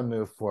they're going to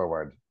move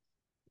forward.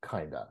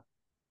 Kind of.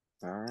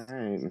 All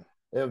right.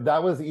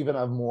 That was even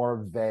a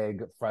more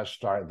vague fresh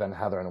start than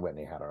Heather and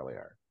Whitney had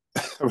earlier.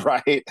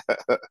 Right.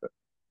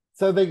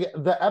 So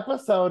the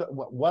episode,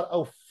 what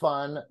a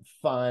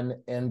fun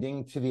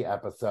ending to the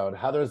episode.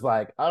 Heather's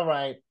like, all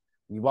right,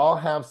 you all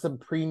have some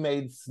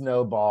pre-made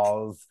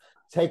snowballs.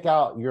 Take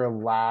out your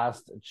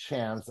last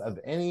chance of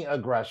any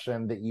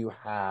aggression that you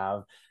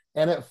have.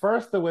 And at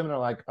first the women are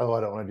like, oh,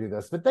 I don't want to do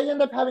this. But they end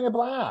up having a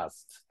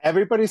blast.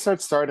 Everybody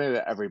starts starting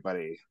at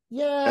everybody.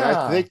 Yeah. And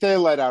I think they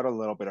let out a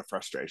little bit of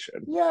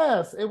frustration.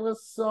 Yes, it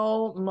was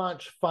so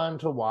much fun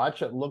to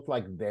watch. It looked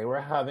like they were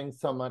having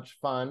so much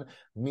fun.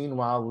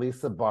 Meanwhile,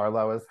 Lisa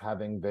Barlow is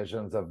having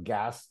visions of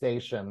gas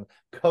station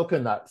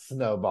coconut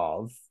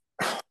snowballs.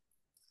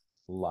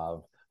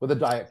 Love. With a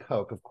Diet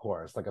Coke, of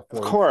course. Like a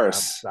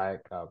 40-ounce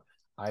Diet Coke.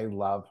 I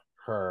love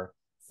her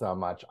so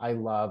much. I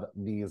love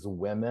these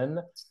women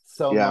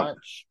so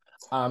much.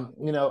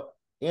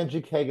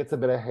 Angie K gets a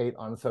bit of hate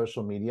on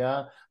social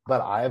media,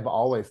 but I've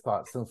always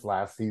thought since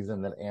last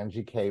season that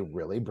Angie K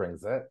really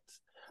brings it.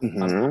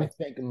 I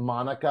think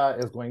Monica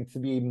is going to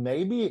be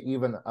maybe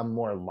even a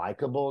more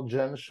likable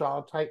Jen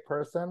Shaw type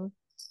person.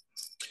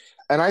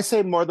 And I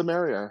say more the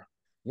merrier.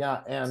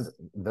 Yeah, and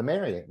the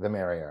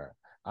merrier.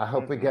 I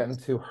hope we get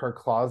into her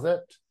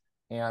closet.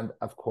 And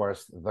of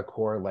course, the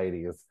core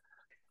ladies,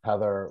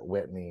 Heather,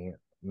 Whitney,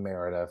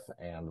 Meredith,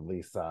 and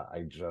Lisa.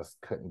 I just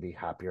couldn't be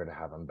happier to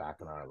have them back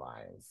in our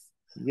lives.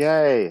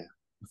 Yay.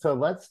 So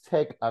let's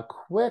take a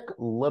quick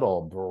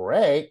little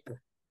break.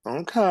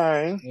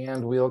 Okay.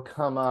 And we'll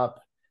come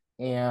up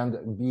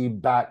and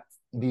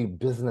be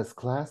business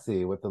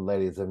classy with the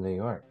ladies of New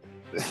York.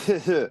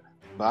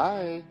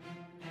 Bye.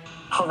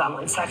 Hold on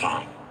one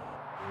second.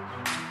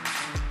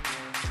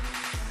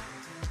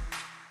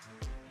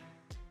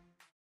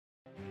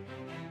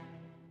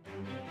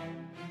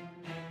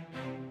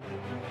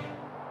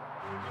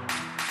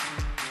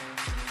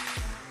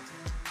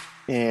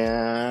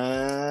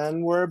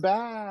 And we're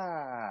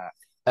back.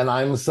 And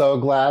I'm so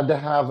glad to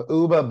have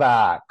Uba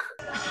back.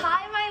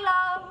 Hi, my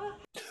love.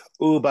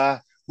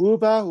 Uba.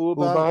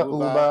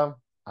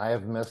 I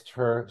have missed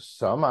her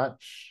so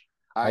much.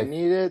 I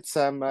needed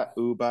some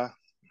Uba.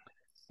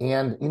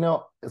 And,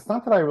 it's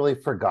not that I really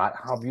forgot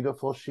how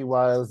beautiful she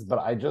was, but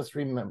I just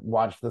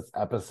watched this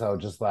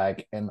episode just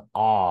like in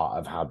awe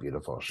of how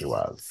beautiful she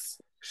was.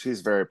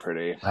 She's very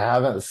pretty. I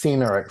haven't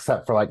seen her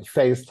except for like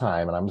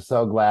FaceTime, and I'm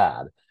so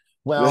glad.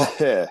 Well,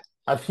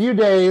 a few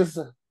days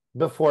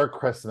before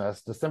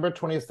Christmas, December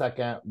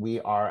 22nd, we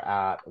are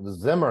at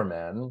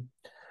Zimmerman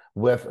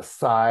with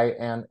Sai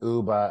and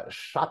Uba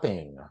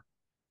shopping.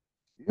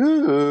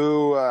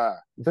 Ooh.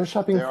 They're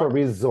shopping for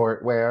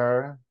resort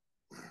wear.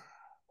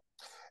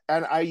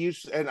 And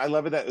I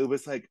love it that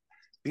Uba's like,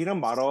 being a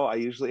model, I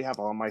usually have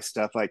all my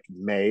stuff like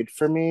made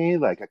for me,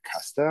 like a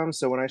custom.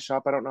 So when I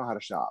shop, I don't know how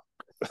to shop.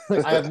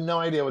 I have no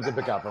idea what to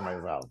pick out for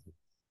myself.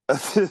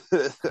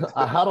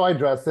 How do I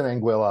dress in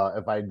Anguilla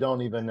if I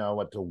don't even know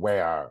what to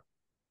wear?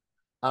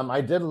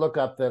 I did look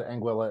up that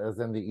Anguilla is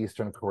in the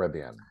Eastern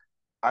Caribbean.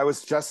 I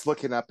was just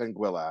looking up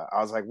Anguilla.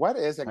 I was like, what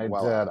is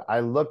Anguilla? I did. I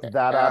looked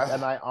that up,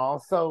 and I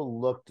also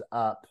looked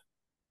up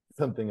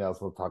something else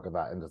we'll talk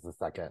about in just a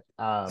second.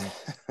 I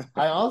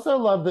also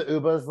love that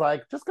Uba's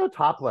like, just go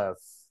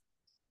topless.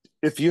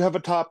 If you have a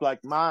top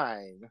like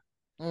mine,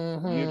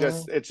 mm-hmm.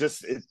 it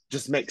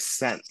just makes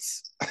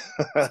sense.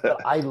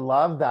 But I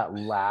love that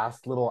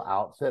last little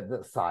outfit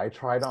that Sai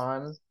tried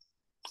on.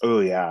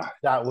 Oh yeah.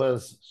 That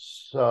was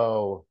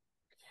so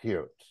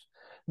cute.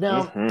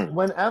 Now,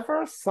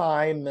 whenever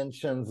Sai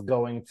mentions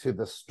going to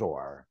the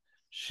store,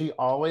 she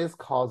always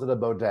calls it a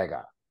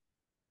bodega.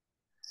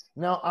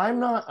 Now, I'm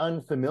not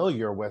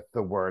unfamiliar with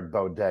the word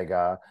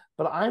bodega,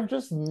 but I've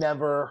just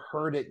never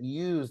heard it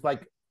used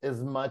like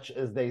as much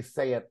as they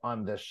say it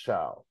on this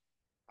show.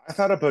 I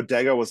thought a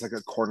bodega was like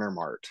a corner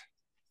mart.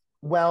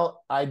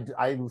 Well, I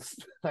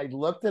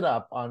looked it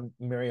up on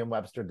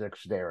Merriam-Webster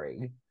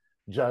Dictionary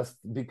just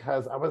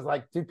because I was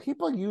like, do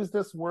people use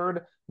this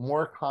word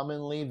more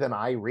commonly than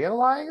I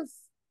realize?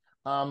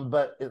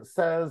 But it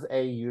says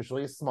a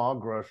usually small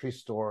grocery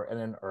store in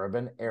an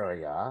urban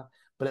area,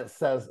 but it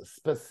says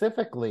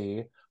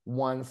specifically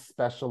one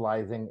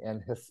specializing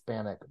in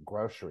Hispanic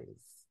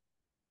groceries.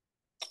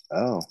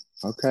 Oh,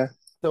 okay.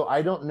 So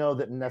I don't know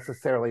that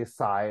necessarily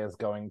Sai is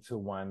going to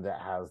one that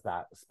has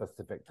that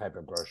specific type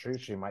of grocery.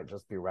 She might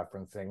just be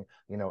referencing,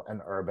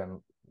 an urban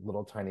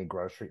little tiny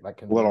grocery,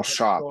 like a little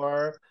shop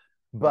store.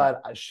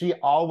 But she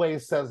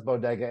always says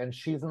bodega, and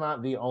she's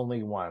not the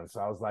only one.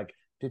 So I was like,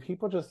 do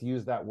people just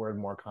use that word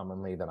more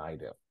commonly than I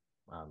do?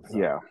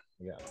 Yeah.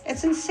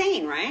 It's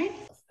insane, right?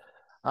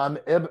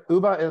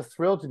 Uba is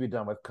thrilled to be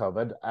done with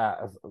COVID,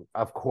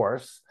 of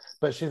course,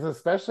 but she's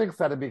especially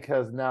excited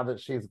because now that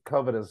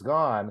COVID is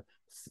gone,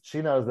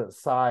 she knows that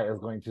Sai is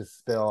going to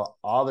spill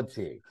all the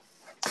tea.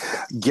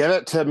 Give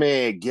it to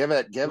me. Give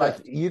it.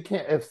 You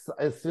can't,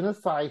 as soon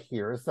as Sai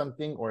hears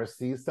something or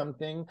sees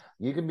something,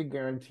 you can be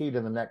guaranteed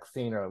in the next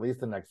scene or at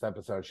least the next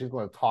episode, she's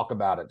going to talk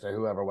about it to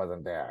whoever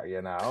wasn't there,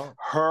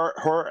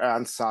 Her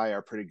and Sai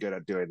are pretty good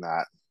at doing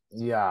that.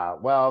 Yeah,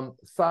 well,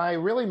 Sai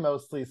really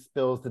mostly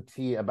spills the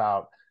tea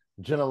about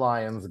Jenna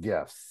Lyon's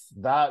gifts.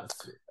 That's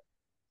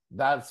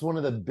one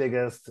of the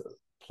biggest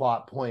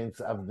plot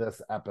points of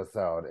this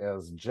episode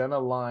is Jenna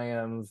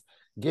Lyon's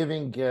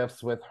giving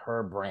gifts with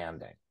her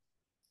branding.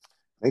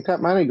 Make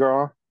that money,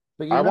 girl.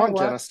 But I want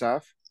Jenna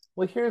stuff.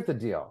 Well, here's the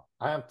deal.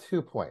 I have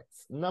 2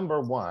 points.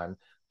 Number one,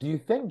 do you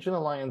think Jenna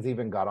Lyons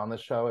even got on the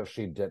show if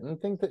she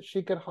didn't think that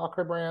she could hawk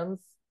her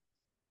brands?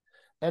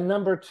 And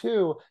number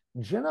two,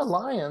 Jenna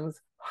Lyons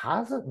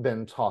hasn't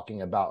been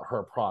talking about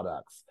her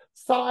products.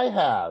 Sai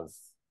has.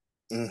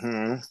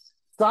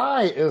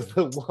 Sai is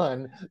the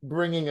one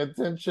bringing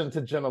attention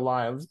to Jenna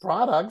Lyons'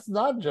 products,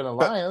 not Jenna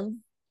Lyons.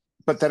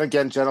 But then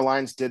again, Jenna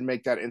Lyons did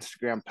make that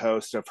Instagram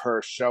post of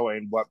her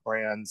showing what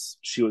brands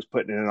she was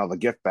putting in all the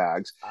gift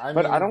bags. I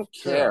don't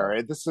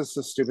care. This is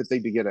a stupid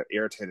thing to get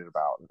irritated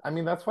about. I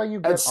mean, that's why you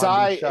get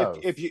on these shows.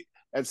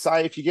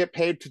 If you get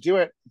paid to do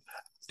it,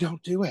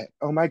 don't do it.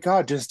 Oh my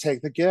God, just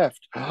take the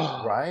gift.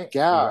 Right?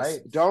 Yes. Right.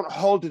 Don't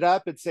hold it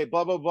up and say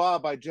blah, blah, blah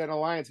by Jenna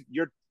Lyons.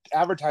 You're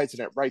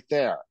advertising it right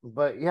there.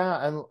 But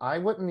yeah, and I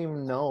wouldn't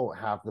even know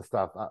half the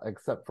stuff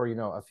except for,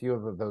 a few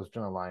of those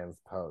Jenna Lyons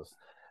posts.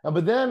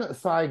 But then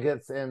Sai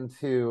gets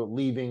into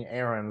leaving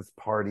Aaron's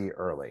party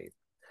early.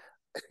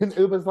 And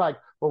Uba's like,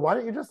 well, why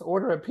don't you just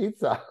order a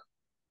pizza?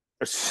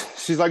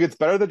 She's like, it's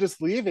better than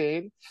just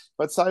leaving.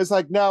 But Sai's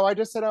like, no, I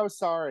just said I was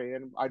sorry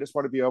and I just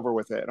want to be over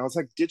with it. And I was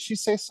like, did she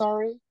say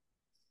sorry?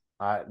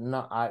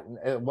 No,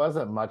 it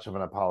wasn't much of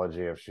an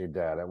apology if she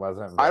did. It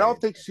wasn't. I don't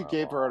think she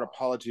gave her an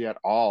apology at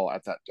all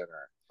at that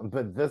dinner.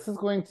 But this is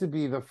going to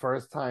be the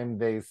first time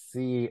they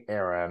see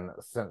Aaron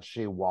since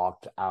she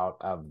walked out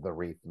of the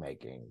wreath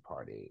making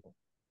party.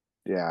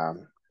 Yeah.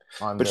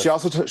 But she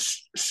also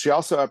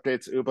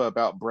updates Uba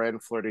about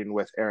Bren flirting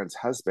with Aaron's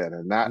husband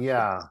and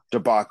that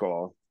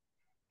debacle.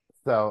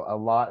 So a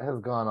lot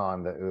has gone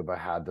on that Uba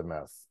had to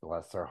miss.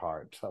 Bless her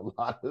heart. A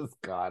lot has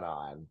gone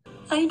on.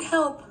 I need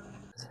help.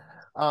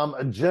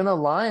 Jenna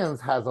Lyons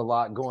has a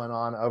lot going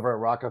on over at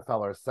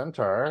Rockefeller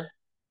Center.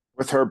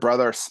 With her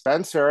brother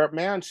Spencer.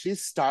 Man,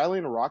 she's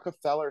styling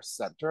Rockefeller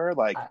Center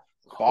like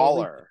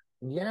baller.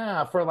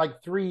 Yeah, for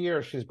like 3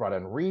 years, she's brought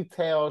in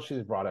retail,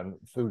 she's brought in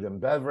food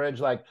and beverage,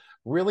 like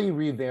really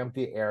revamped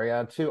the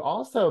area to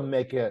also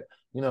make it,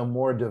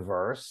 more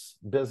diverse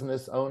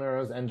business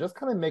owners and just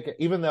kind of make it,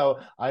 even though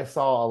I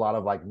saw a lot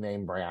of like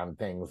name brand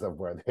things of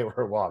where they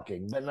were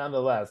walking, but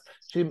nonetheless,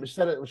 she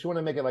said she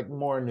wanted to make it like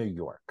more New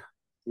York.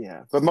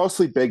 Yeah, but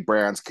mostly big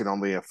brands can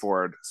only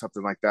afford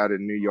something like that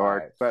in New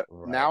York. Right, But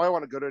right. now I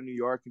want to go to New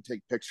York and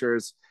take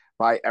pictures,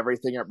 buy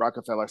everything at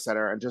Rockefeller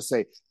Center, and just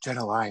say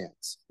Jenna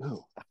Lyons.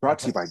 Ooh, brought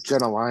to you by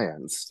Jenna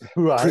Lyons,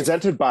 Right.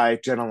 presented by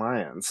Jenna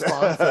Lyons,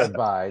 Sponsored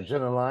by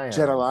Jenna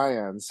Jenna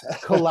Lyons. Lyons,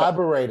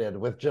 Collaborated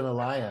with Jenna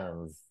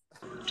Lyons.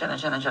 Jenna,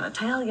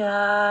 tell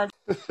ya.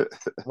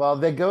 Well,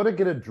 they go to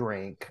get a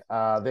drink.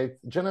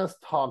 Jenna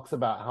talks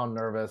about how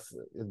nervous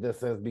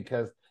this is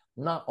because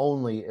not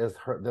only is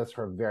this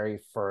her very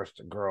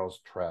first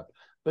girls' trip,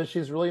 but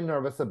she's really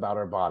nervous about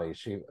her body.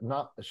 She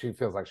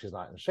feels like she's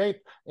not in shape,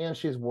 and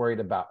she's worried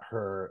about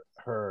her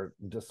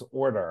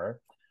disorder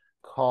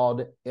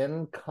called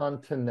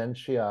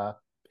incontinentia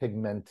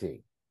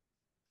pigmenti.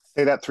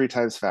 say that 3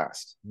 times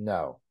fast.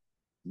 No.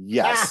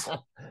 Yes.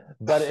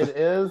 But it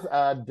is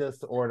a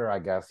disorder, I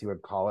guess you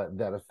would call it,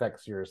 that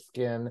affects your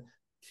skin,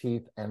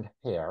 teeth, and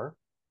hair.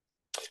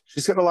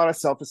 She's got a lot of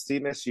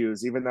self-esteem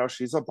issues, even though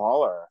she's a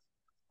baller.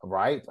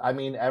 Right? I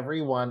mean,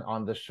 everyone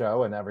on the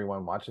show and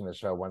everyone watching the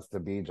show wants to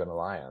be Jenna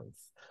Lyons.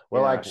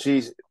 We're like,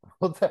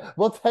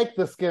 we'll take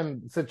the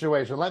skin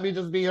situation. Let me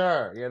just be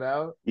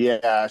her,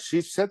 Yeah,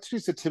 she said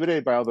she's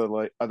intimidated by all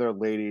the other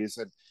ladies,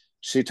 and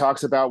she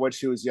talks about when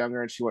she was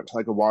younger and she went to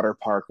like a water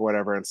park or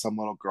whatever, and some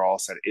little girl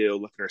said, "Ew,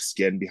 look at her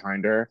skin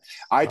behind her."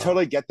 I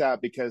totally get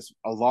that because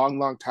a long,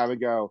 long time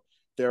ago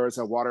there was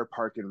a water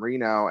park in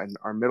Reno, and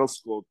our middle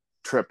school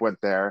trip went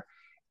there,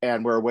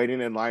 and we're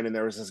waiting in line, and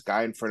there was this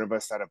guy in front of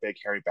us that had a big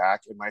hairy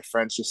back, and my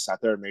friends just sat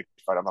there and made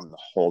fun of him the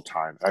whole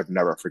time. I've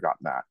never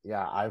forgotten that.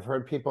 Yeah, I've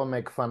heard people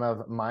make fun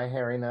of my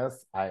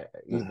hairiness. I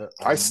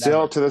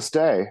still to this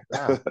day.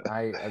 Yeah,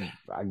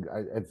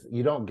 it's,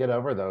 you don't get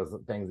over those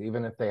things,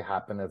 even if they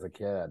happen as a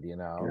kid.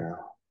 Yeah.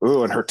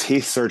 Ooh, and her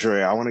teeth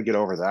surgery. I want to get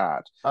over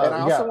that. And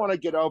I also want to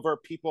get over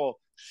people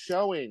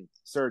showing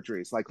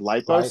surgeries like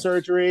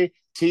liposurgery,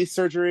 teeth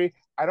surgery.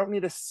 I don't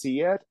need to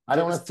see it. I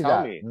don't want to see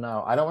that.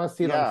 No, I don't want to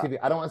see it on TV.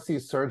 I don't want to see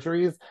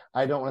surgeries.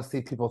 I don't want to see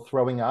people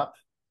throwing up.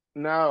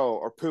 No,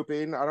 or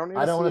pooping. I don't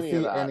want to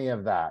see any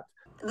of that.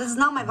 This is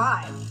not my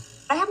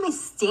vibe. I have my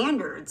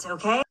standards,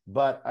 okay?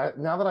 But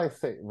now that I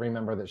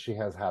remember that she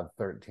has had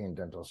 13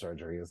 dental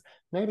surgeries,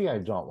 maybe I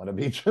don't want to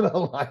be Jenna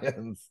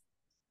Lyons.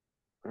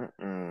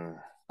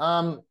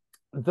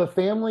 The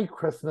family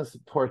Christmas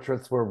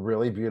portraits were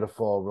really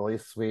beautiful, really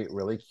sweet,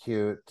 really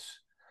cute.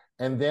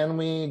 And then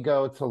we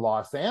go to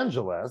Los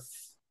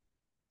Angeles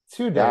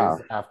 2 days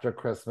after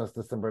Christmas,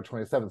 December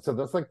 27th. So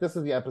this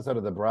is the episode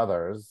of The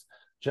Brothers.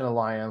 Jenna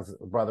Lyons'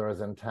 brother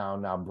is in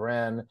town. Now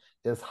Bryn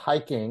is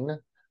hiking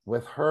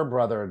with her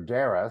brother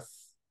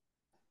Darius.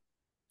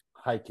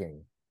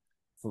 Hiking.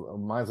 So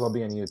might as well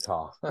be in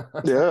Utah.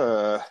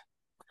 Yeah.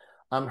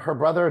 Her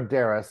brother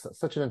Darius,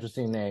 such an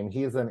interesting name.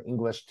 He's an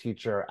English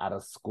teacher at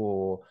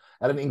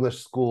an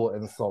English school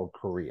in Seoul,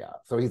 Korea.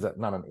 So he's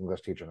not an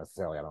English teacher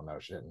necessarily. I don't know.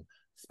 She didn't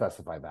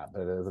specify that,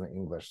 but it is an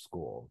English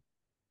school.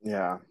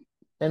 Yeah.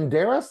 And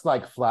Darius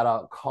flat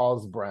out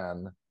calls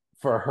Bryn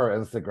for her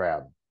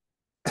Instagram.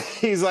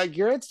 He's like,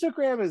 your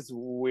Instagram is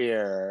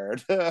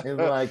weird. He's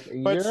like,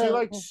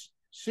 but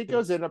she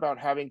goes in about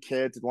having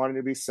kids and wanting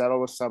to be settled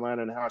with someone,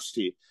 and how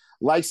she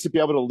likes to be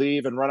able to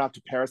leave and run off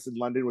to Paris and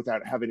London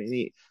without having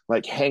any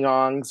like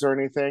hang-ons or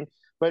anything.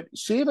 But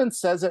she even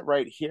says it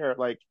right here.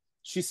 Like,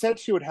 she said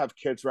she would have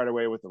kids right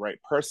away with the right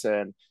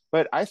person,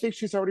 but I think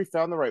she's already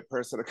found the right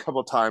person a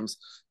couple times.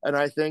 And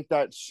I think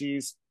that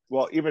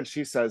even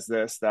she says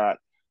this, that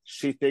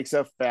she thinks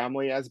of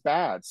family as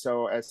bad.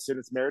 So as soon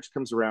as marriage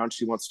comes around,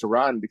 she wants to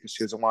run because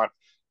she doesn't want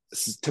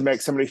to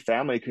make somebody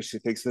family because she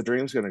thinks the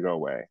dream's going to go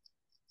away.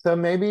 So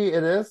maybe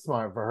it is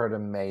smart for her to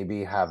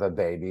maybe have a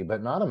baby,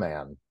 but not a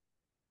man.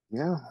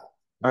 Yeah.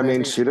 I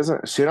mean, she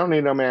don't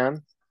need no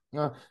man.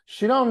 No,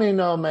 she don't need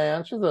no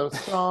man. She's a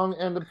strong,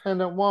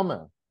 independent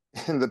woman.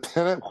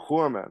 Independent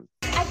woman.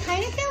 I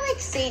kind of feel like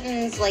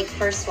Satan's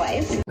first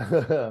wife.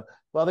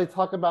 Well, they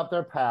talk about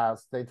their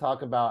past. They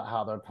talk about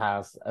how their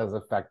past has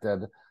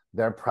affected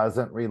their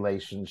present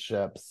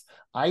relationships.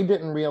 I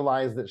didn't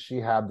realize that she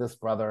had this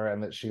brother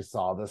and that she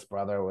saw this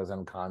brother, was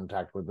in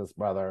contact with this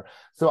brother.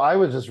 So I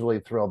was just really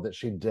thrilled that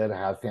she did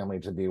have family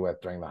to be with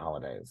during the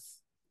holidays.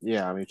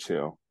 Yeah, me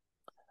too.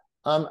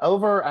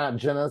 Over at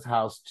Jenna's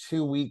house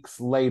 2 weeks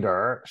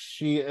later,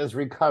 she is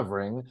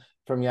recovering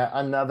from yet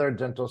another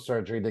dental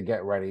surgery to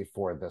get ready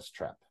for this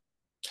trip.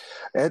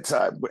 It's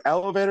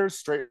elevators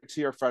straight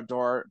to your front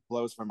door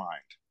blows my mind.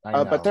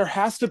 But there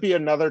has to be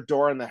another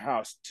door in the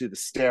house to the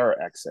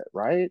stair exit,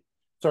 right?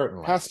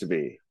 Certainly. Has to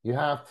be. You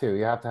have to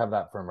have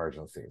that for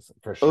emergencies,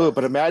 for sure. Oh,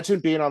 but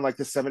imagine being on the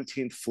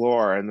 17th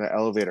floor and the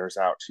elevator's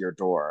out to your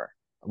door.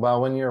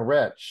 Well, when you're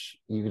rich,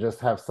 you just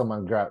have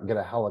someone get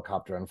a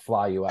helicopter and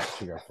fly you up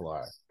to your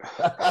floor.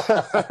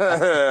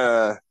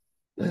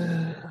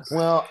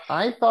 Well,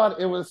 I thought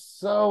it was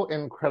so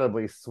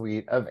incredibly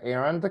sweet of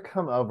Aaron to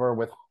come over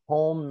with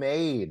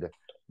homemade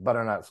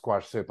butternut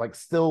squash soup, like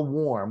still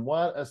warm.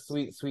 What a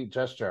sweet, sweet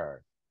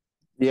gesture.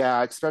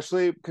 Yeah,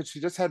 especially because she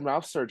just had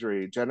mouth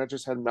surgery. Jenna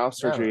just had mouth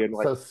Yeah, surgery, and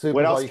like, so soup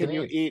what is all else you can can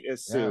you eat. eat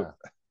is soup.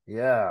 Yeah,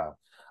 yeah.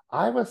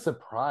 I was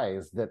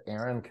surprised that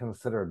Aaron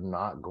considered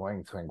not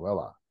going to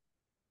Anguilla.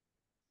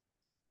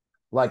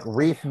 Like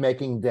wreath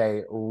making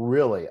day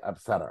really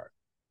upset her.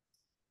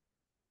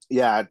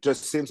 Yeah, it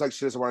just seems like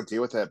she doesn't want to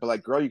deal with it. But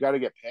like, girl, you got to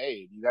get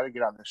paid. You got to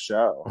get on the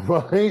show.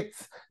 Right?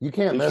 You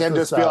can't You miss can't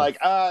this just be stuff. like,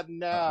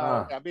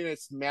 no. I mean,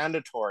 it's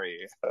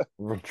mandatory.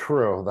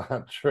 True,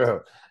 that's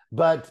true.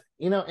 But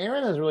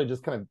Erin is really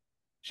just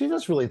she's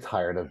just really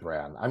tired of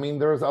Bran. I mean,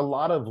 there's a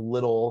lot of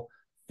little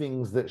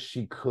things that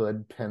she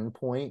could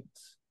pinpoint,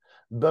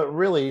 but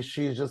really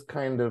she's just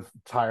kind of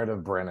tired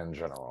of Bran in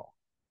general.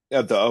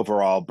 Of the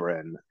overall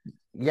Bryn.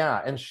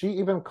 Yeah, and she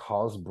even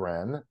calls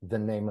Bran the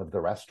name of the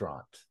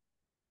restaurant.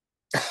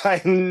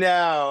 I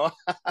know.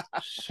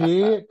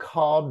 She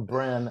called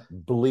Bran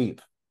bleep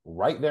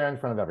right there in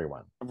front of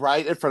everyone.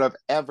 Right in front of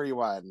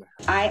everyone.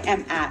 I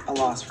am at a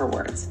loss for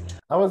words.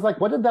 I was like,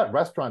 what did that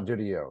restaurant do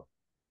to you?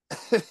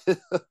 Pretty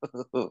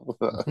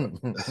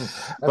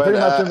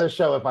much in the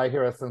show, if I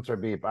hear a censor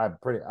beep, I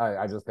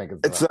just think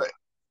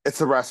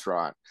it's a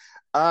restaurant.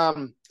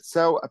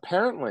 So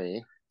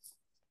apparently,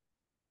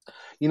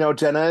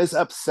 Jenna is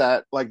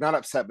upset, like not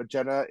upset, but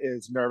Jenna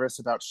is nervous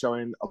about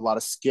showing a lot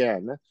of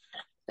skin.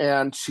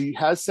 And she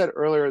has said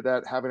earlier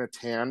that having a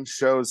tan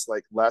shows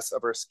like less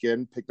of her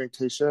skin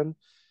pigmentation.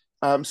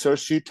 So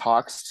she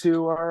talks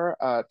to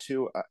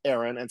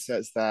Erin and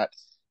says that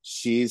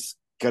she's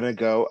gonna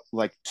go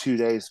like 2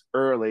 days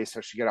early,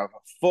 so she get off a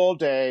full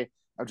day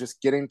of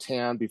just getting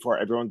tan before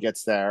everyone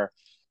gets there.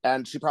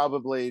 And she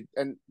probably,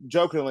 and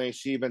jokingly,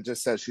 she even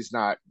just says she's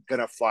not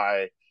gonna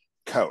fly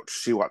coach.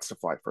 She wants to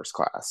fly first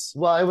class.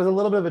 Well, it was a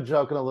little bit of a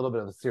joke and a little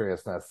bit of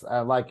seriousness.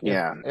 It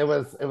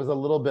was a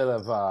little bit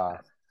of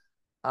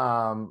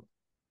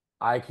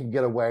I can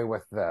get away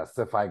with this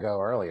if I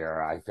go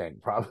earlier, I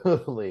think,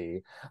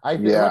 probably. I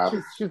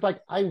think she's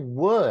like, I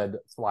would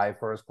fly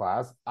first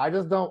class.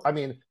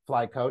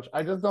 Fly coach.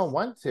 I just don't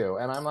want to.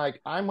 And I'm like,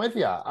 I'm with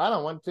you. I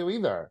don't want to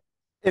either.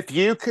 If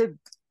you could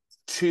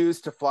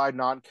choose to fly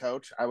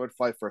non-coach, I would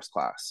fly first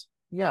class.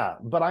 Yeah,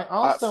 but I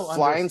also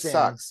flying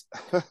understand,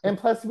 sucks. And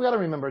plus, we got to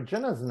remember,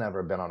 Jenna's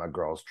never been on a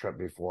girls' trip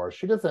before.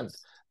 She doesn't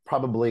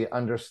probably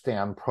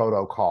understand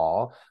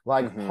protocol.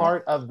 Like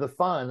part of the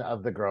fun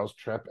of the girls'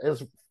 trip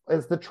is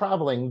the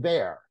traveling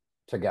there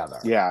together.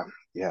 Yeah.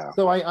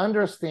 So I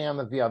understand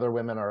that the other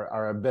women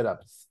are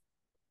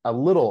a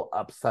little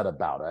upset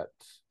about it.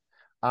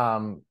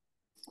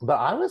 But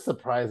I was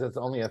surprised it's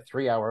only a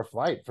 3-hour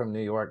flight from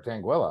New York to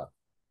Anguilla.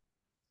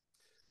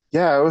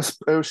 Yeah, it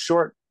was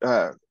short.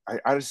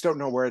 I just don't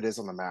know where it is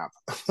on the map.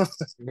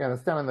 Yeah,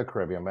 it's down in the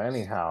Caribbean, but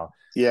anyhow.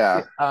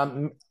 Yeah.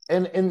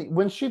 And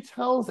when she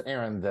tells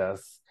Aaron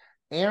this,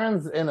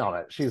 Aaron's in on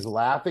it. She's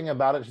laughing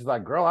about it. She's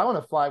like, girl, I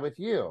want to fly with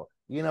you.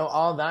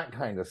 All that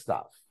kind of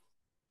stuff.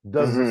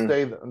 Doesn't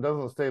stay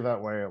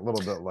that way a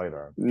little bit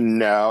later.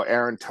 No,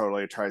 Aaron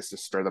totally tries to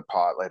stir the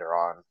pot later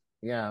on.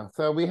 Yeah,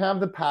 so we have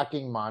the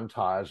packing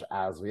montage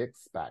as we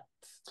expect.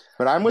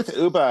 But I'm with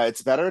Uba.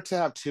 It's better to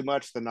have too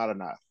much than not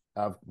enough.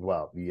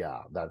 Well,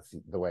 yeah, that's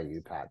the way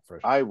you pack for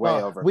sure. I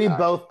overpack. We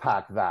both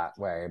pack that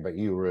way, but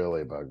you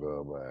really pack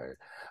that way.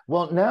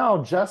 Well,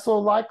 now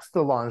Jessel likes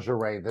the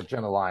lingerie that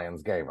Jenna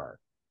Lyons gave her.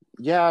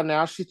 Yeah,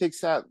 now she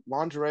thinks that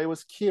lingerie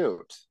was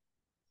cute.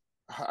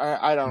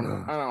 I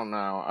don't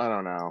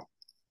know.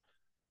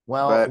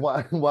 Well,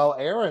 while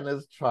Aaron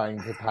is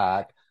trying to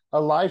pack,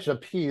 Elijah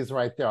pees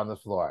right there on the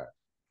floor.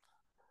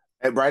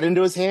 Right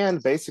into his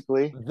hand,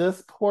 basically.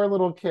 This poor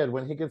little kid,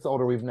 when he gets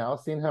older, we've now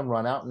seen him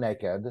run out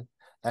naked.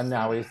 And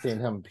now we've seen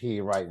him pee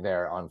right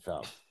there on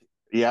film.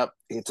 Yep,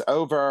 it's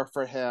over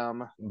for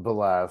him.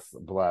 Bless.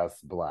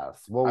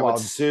 Well, I would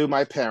sue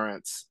my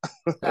parents.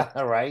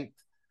 Right?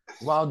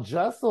 While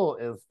Jessel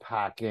is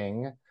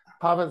packing,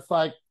 Pavitt's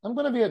like, I'm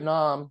going to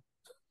Vietnam.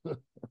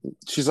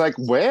 She's like,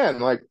 when?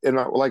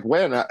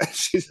 When?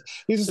 He's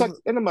just like,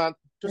 in a month.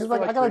 He's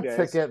like, I got a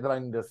ticket that I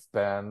need to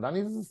spend. I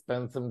need to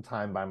spend some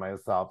time by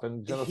myself.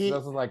 And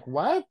Jessel's like,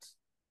 what?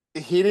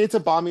 He needs a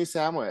bomby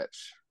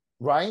sandwich.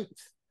 Right?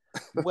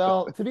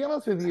 Well, to be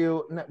honest with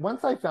you,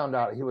 once I found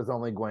out he was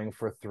only going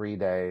for 3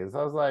 days,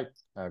 I was like,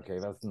 okay,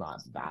 that's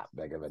not that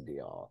big of a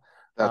deal.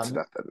 That's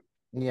nothing.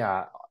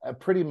 Yeah,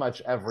 pretty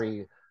much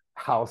every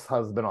house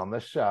husband on the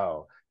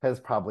show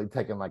has probably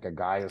taken like a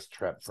guy's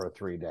trip for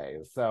 3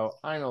 days. So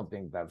I don't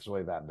think that's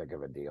really that big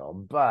of a deal.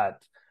 But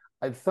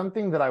it's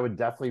something that I would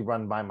definitely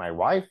run by my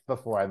wife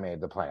before I made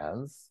the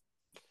plans.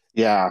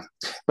 Yeah,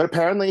 but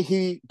apparently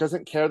he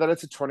doesn't care that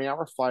it's a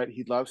 20-hour flight.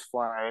 He loves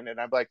flying. And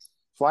I'm like,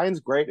 flying's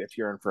great if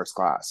you're in first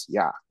class.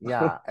 Yeah.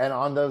 And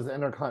on those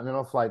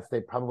intercontinental flights,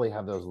 they probably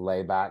have those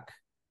layback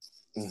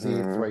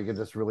seats where you could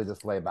just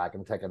lay back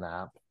and take a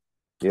nap.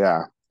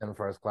 Yeah. In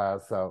first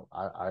class. So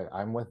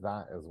I'm with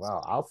that as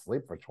well. I'll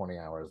sleep for 20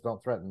 hours.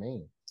 Don't threaten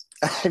me.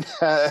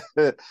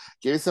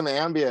 Give me some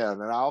Ambien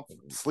and I'll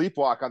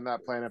sleepwalk on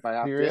that plane if I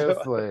have to.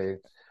 Seriously.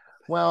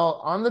 Well,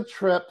 on the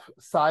trip,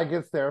 Sai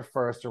gets there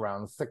first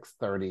around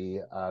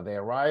 6:30. They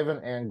arrive in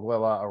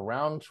Anguilla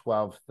around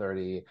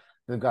 12:30.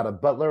 They've got a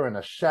butler and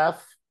a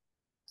chef.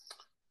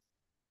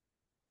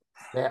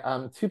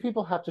 Two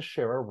people have to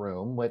share a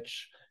room,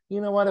 which, you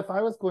know what, if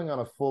I was going on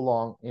a full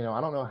long, I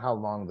don't know how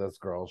long this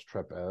girl's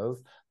trip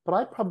is, but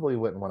I probably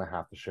wouldn't want to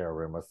have to share a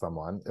room with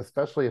someone,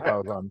 especially if I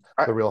was on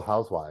The Real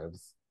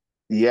Housewives.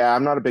 Yeah,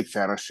 I'm not a big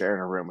fan of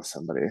sharing a room with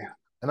somebody.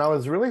 And I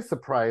was really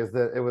surprised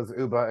that it was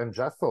Uba and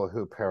Jessel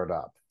who paired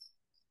up.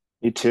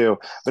 Me too.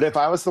 But if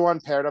I was the one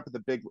paired up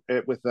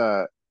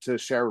to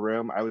share a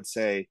room, I would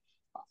say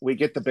we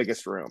get the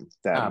biggest room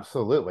then.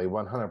 Absolutely,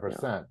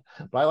 100%. Yeah.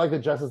 But I like that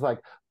Jess is like,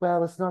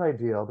 well, it's not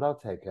ideal, but I'll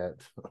take it.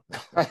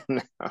 I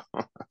know.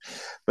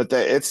 But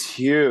it's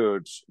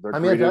huge.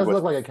 It does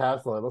look like a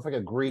castle. It looks like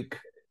a Greek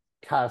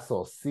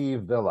castle, sea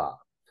villa.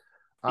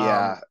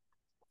 Yeah.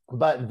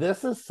 But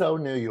this is so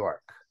New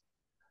York.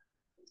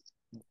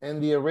 In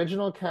the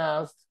original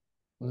cast,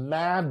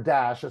 mad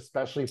dash,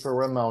 especially for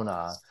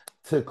Ramona,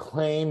 to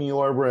claim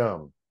your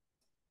room.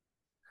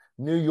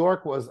 New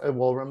York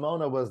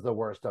Ramona was the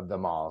worst of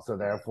them all, so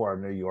therefore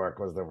New York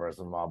was the worst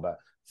of them all, but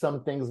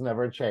some things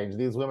never change.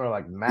 These women are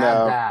like,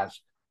 mad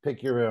dash,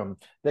 pick your room.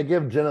 They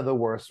give Jenna the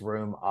worst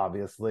room,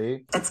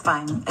 obviously. It's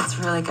fine. It's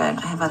really good.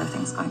 I have other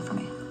things going for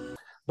me.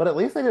 But at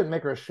least they didn't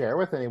make her share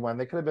with anyone.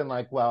 They could have been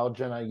like, well,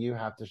 Jenna,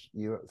 since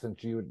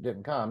you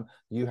didn't come,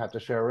 you have to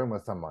share a room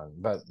with someone.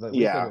 But at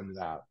least they didn't do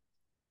that.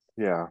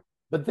 Yeah.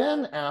 But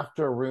then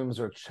after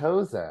rooms are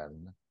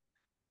chosen,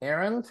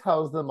 Aaron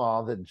tells them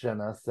all that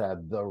Jenna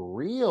said the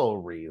real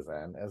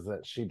reason is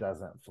that she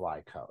doesn't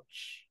fly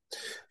coach.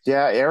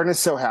 Yeah, Aaron is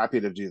so happy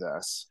to do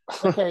this.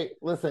 Okay,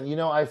 listen,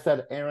 I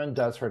said Aaron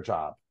does her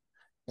job.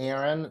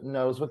 Aaron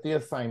knows what the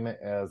assignment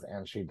is,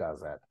 and she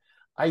does it.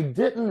 I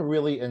didn't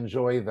really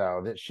enjoy,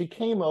 though, that she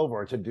came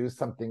over to do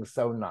something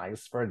so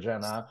nice for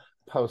Jenna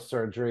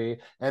post-surgery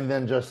and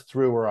then just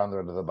threw her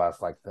under the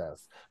bus like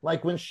this.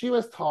 Like when she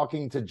was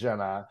talking to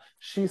Jenna,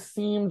 she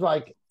seemed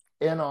like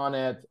in on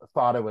it,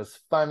 thought it was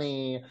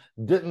funny,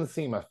 didn't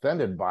seem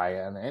offended by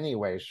it in any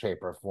way,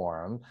 shape, or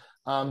form.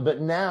 But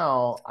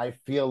now I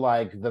feel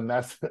like the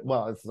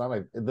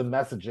messaging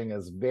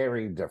is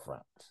very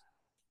different.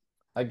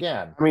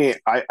 Again, I mean,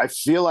 I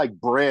feel like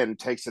Brynn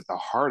takes it the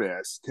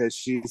hardest because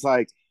she's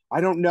like, I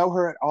don't know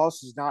her at all.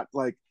 She's not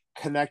like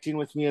connecting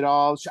with me at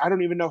all. I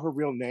don't even know her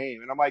real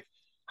name. And I'm like,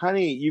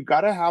 honey, you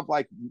got to have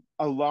like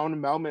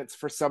alone moments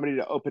for somebody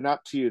to open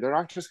up to you. They're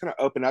not just going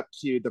to open up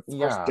to you the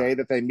first day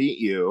that they meet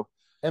you.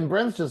 And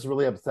Brynn's just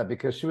really upset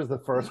because she was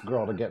the first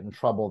girl to get in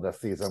trouble this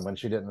season when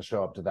she didn't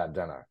show up to that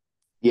dinner.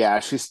 Yeah,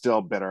 she's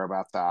still bitter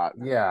about that.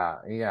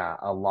 Yeah,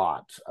 a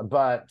lot.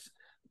 But,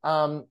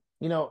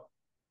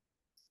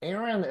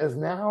 Aaron is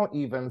now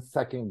even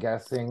second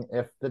guessing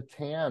if the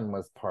tan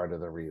was part of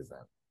the reason.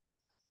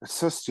 It's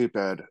so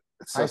stupid.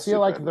 I feel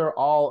like they're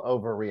all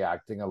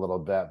overreacting a little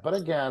bit. But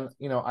again,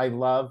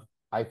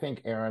 I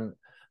think Aaron,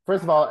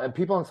 first of all,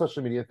 people on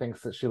social media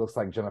thinks that she looks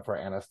like Jennifer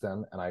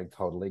Aniston, and I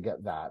totally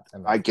get that.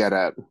 And I get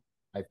it.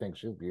 I think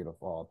she's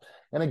beautiful.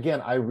 And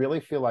again, I really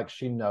feel like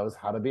she knows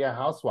how to be a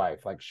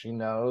housewife. Like she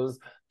knows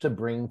to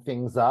bring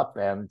things up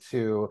and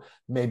to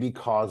maybe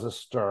cause a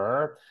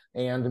stir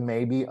and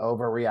maybe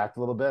overreact a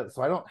little bit.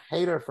 So I don't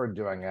hate her for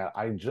doing it.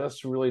 I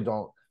just really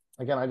don't.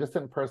 Again, I just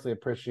didn't personally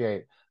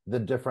appreciate the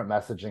different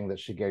messaging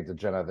that she gave to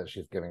Jenna that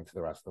she's giving to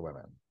the rest of the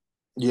women.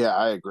 Yeah,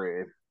 I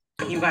agree.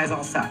 You guys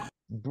all suck.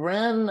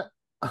 Brynn,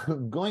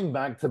 going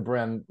back to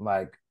Brynn,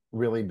 like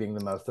really being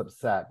the most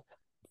upset,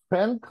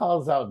 Brynn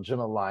calls out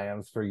Jenna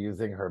Lyons for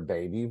using her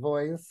baby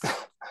voice.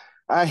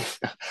 I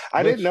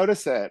didn't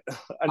notice it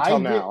until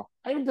now.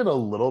 I did a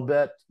little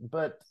bit,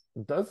 but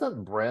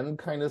doesn't Brynn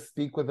kind of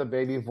speak with a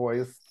baby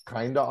voice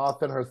kind of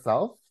often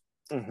herself?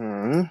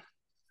 Mm-hmm.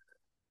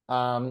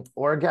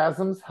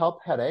 Orgasms help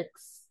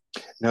headaches.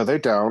 No, they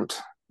don't.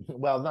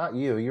 Well, not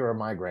you. You're a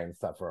migraine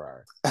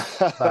sufferer.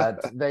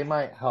 But they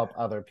might help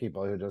other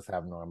people who just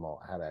have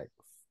normal headaches.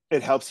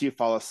 It helps you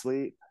fall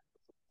asleep.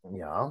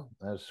 Yeah,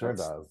 it sure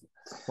does.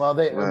 Well,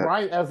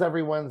 right as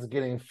everyone's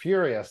getting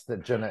furious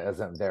that Jenna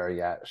isn't there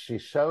yet, she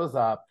shows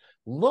up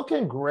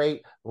looking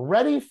great,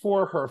 ready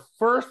for her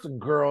first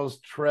girls'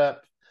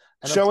 trip.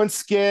 Showing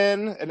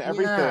skin and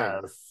everything.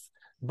 Yes.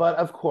 But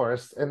of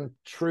course, in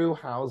true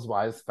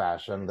housewives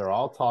fashion, they're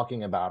all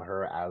talking about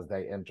her as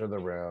they enter the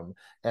room.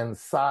 And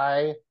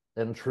Sai,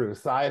 in true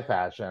Sai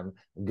fashion,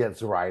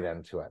 gets right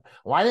into it.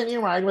 Why didn't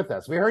you ride with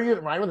us? We heard you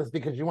didn't ride with us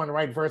because you want to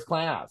ride first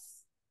class.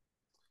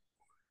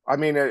 I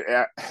mean,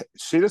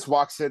 she just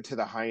walks into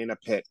the hyena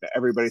pit.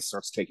 Everybody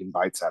starts taking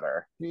bites at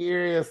her.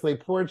 Seriously,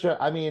 poor Jo.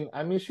 I mean,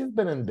 she's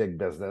been in big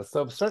business,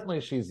 so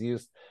certainly she's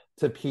used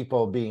to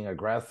people being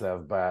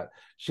aggressive, but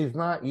she's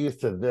not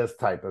used to this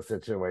type of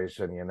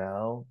situation,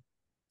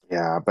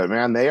 Yeah, but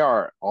man, they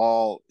are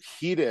all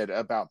heated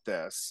about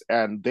this,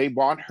 and they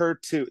want her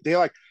to. They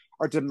are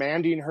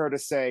demanding her to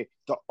say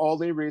the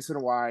only reason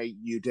why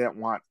you didn't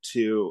want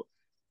to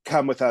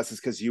come with us is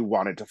because you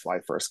wanted to fly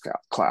first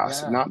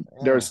class. Yeah.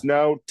 There's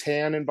no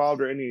tan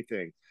involved or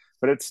anything.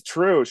 But it's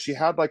true. She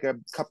had like a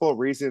couple of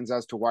reasons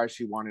as to why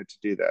she wanted to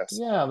do this.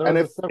 Yeah, there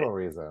was several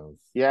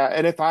reasons. Yeah,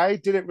 and if I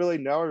didn't really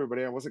know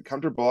everybody and I wasn't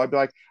comfortable, I'd be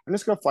like, I'm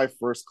just gonna fly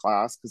first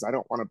class because I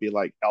don't want to be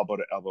like elbow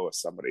to elbow with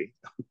somebody.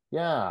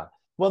 Yeah.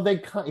 Well,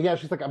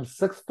 she's like, I'm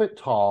 6 foot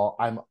tall.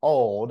 I'm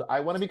old.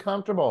 I want to be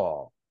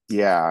comfortable.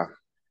 Yeah.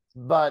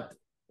 But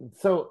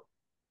so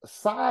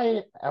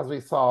Sai, as we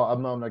saw a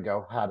moment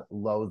ago, had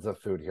loads of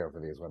food here for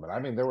these women. I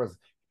mean, there was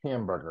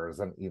hamburgers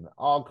and even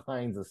all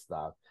kinds of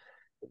stuff.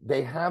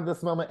 They have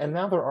this moment, and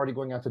now they're already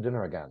going out to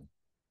dinner again.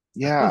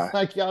 Yeah. It's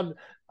like, yeah,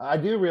 I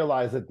do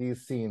realize that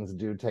these scenes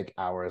do take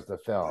hours to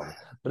film,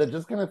 but it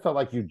just kind of felt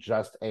like you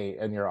just ate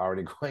and you're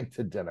already going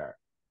to dinner.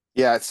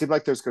 Yeah, it seemed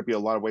like there's going to be a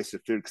lot of wasted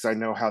food because I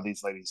know how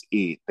these ladies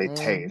eat. They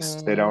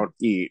taste, they don't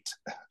eat.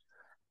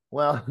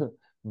 Well,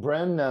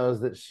 Bren knows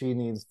that she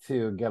needs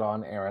to get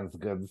on Aaron's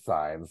good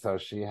side, so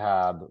she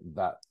had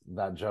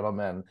that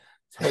gentleman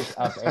take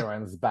up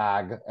Aaron's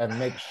bag and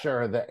make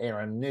sure that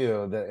Aaron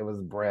knew that it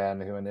was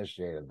Bren who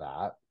initiated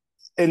that.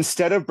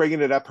 Instead of bringing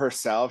it up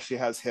herself, she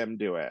has him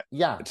do it.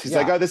 Yeah. She's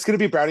like, oh, this is going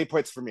to be brownie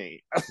points for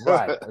me.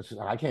 Right.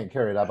 I can't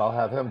carry it up. I'll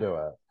have him do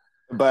it.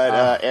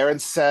 But Aaron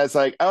says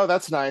like, oh,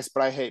 that's nice,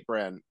 but I hate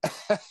Bren.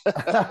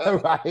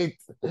 Right.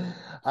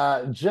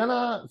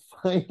 Jenna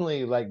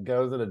finally like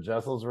goes into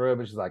Jessel's room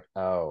and she's like,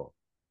 oh,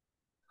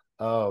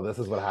 this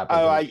is what happens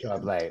when you show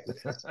up late.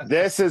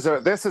 this is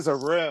a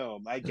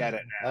room. I get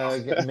it now.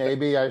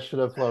 Maybe I should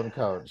have flown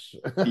coach.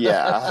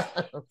 Yeah.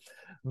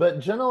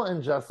 But Jenna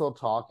and Jessel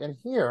talk, and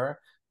here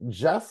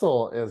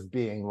Jessel is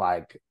being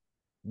like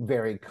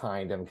very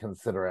kind and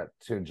considerate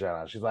to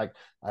Jenna. She's like,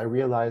 I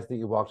realized that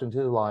you walked into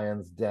the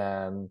lion's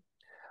den.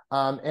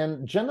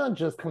 And Jenna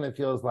just kind of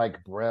feels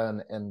like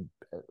Bren, and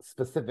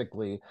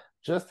specifically,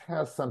 just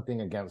has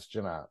something against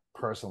Jenna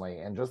personally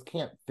and just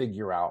can't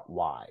figure out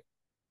why.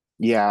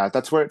 Yeah,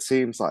 that's what it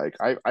seems like.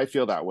 I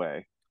feel that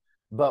way.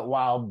 But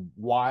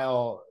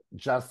while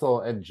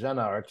Jessel and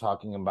Jenna are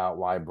talking about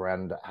why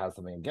Bren has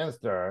something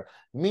against her,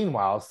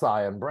 meanwhile,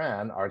 Sai and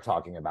Bran are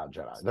talking about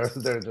Jenna.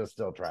 They're just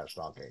still trash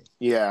talking.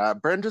 Yeah,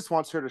 Bren just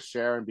wants her to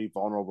share and be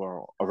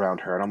vulnerable around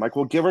her. And I'm like,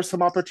 well, give her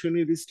some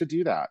opportunities to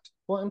do that.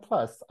 Well, and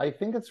plus, I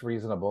think it's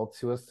reasonable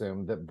to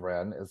assume that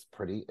Bren is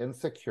pretty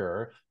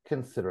insecure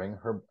considering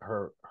her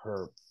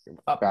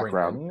upbringing.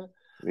 Background.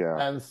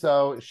 Yeah. And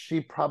so she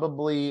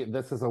probably,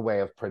 this is a way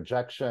of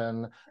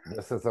projection.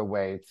 This is a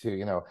way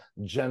to,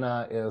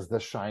 Jenna is the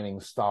shining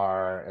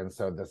star. And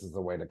so this is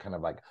a way to kind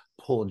of like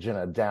pull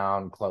Jenna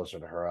down closer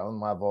to her own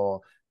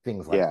level,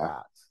 things like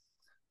that.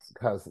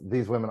 Because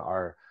these women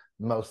are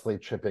mostly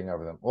tripping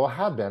over them. Well,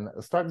 have been.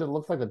 It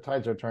looks like the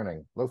tides are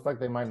turning. Looks like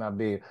they might not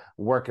be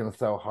working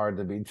so hard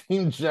to be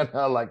Team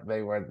Jenna like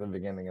they were at the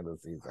beginning of the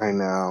season. I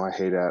know. I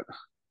hate it.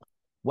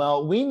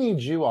 Well, we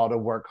need you all to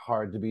work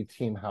hard to be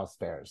Team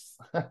Housebears.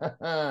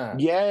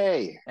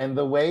 Yay! And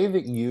the way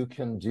that you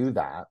can do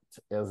that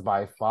is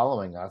by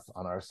following us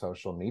on our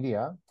social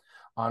media.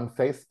 On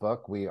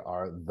Facebook, we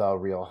are The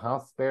Real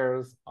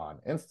Housebears. On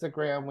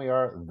Instagram, we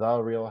are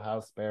The Real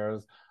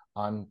Housebears.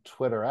 On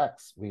Twitter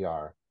X, we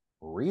are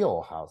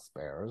Real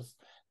Housebears.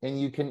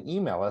 And you can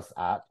email us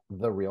at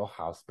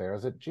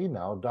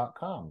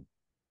therealhousebears@gmail.com.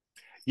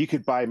 You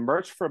could buy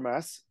merch from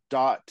us,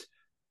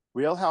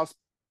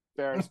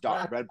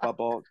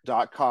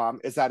 realhousebears.redbubble.com.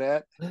 Is that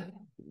it?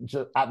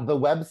 Just at the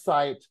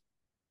website,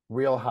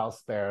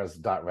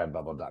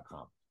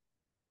 realhousebears.redbubble.com.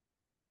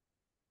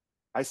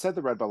 I said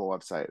the Redbubble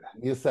website.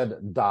 You said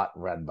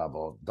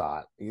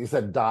 .redbubble. You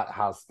said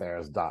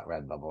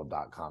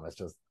 .housebears.redbubble.com. It's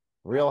just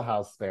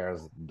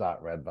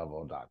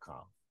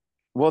realhousebears.redbubble.com.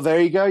 Well,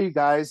 there you go, you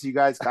guys. You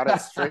guys got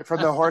it straight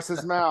from the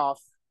horse's mouth.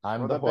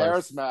 I'm or the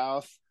bear's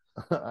mouth.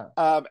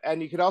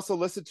 And you can also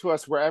listen to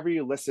us wherever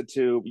you listen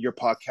to your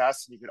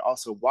podcasts. And you can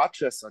also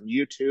watch us on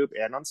YouTube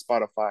and on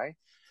Spotify.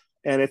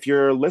 And if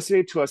you're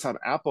listening to us on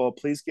Apple,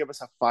 please give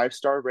us a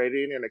 5-star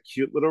rating and a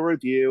cute little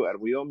review, and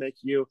we'll make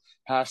you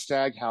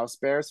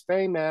 #HouseBears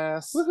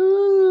famous.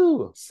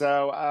 Woohoo!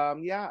 So, I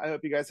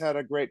hope you guys had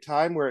a great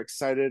time. We're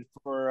excited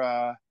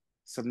for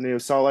some new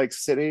Salt Lake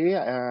City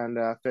and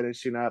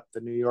finishing up the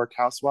New York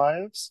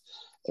Housewives.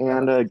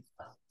 And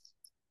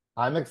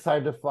I'm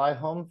excited to fly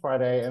home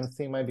Friday and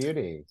see my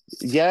beauty.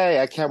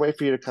 Yay, I can't wait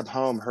for you to come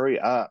home. Hurry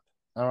up.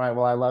 All right,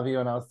 well, I love you,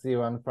 and I'll see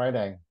you on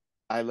Friday.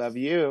 I love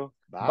you.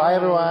 Bye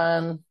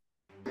everyone.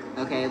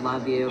 Okay,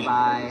 love you.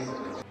 Bye.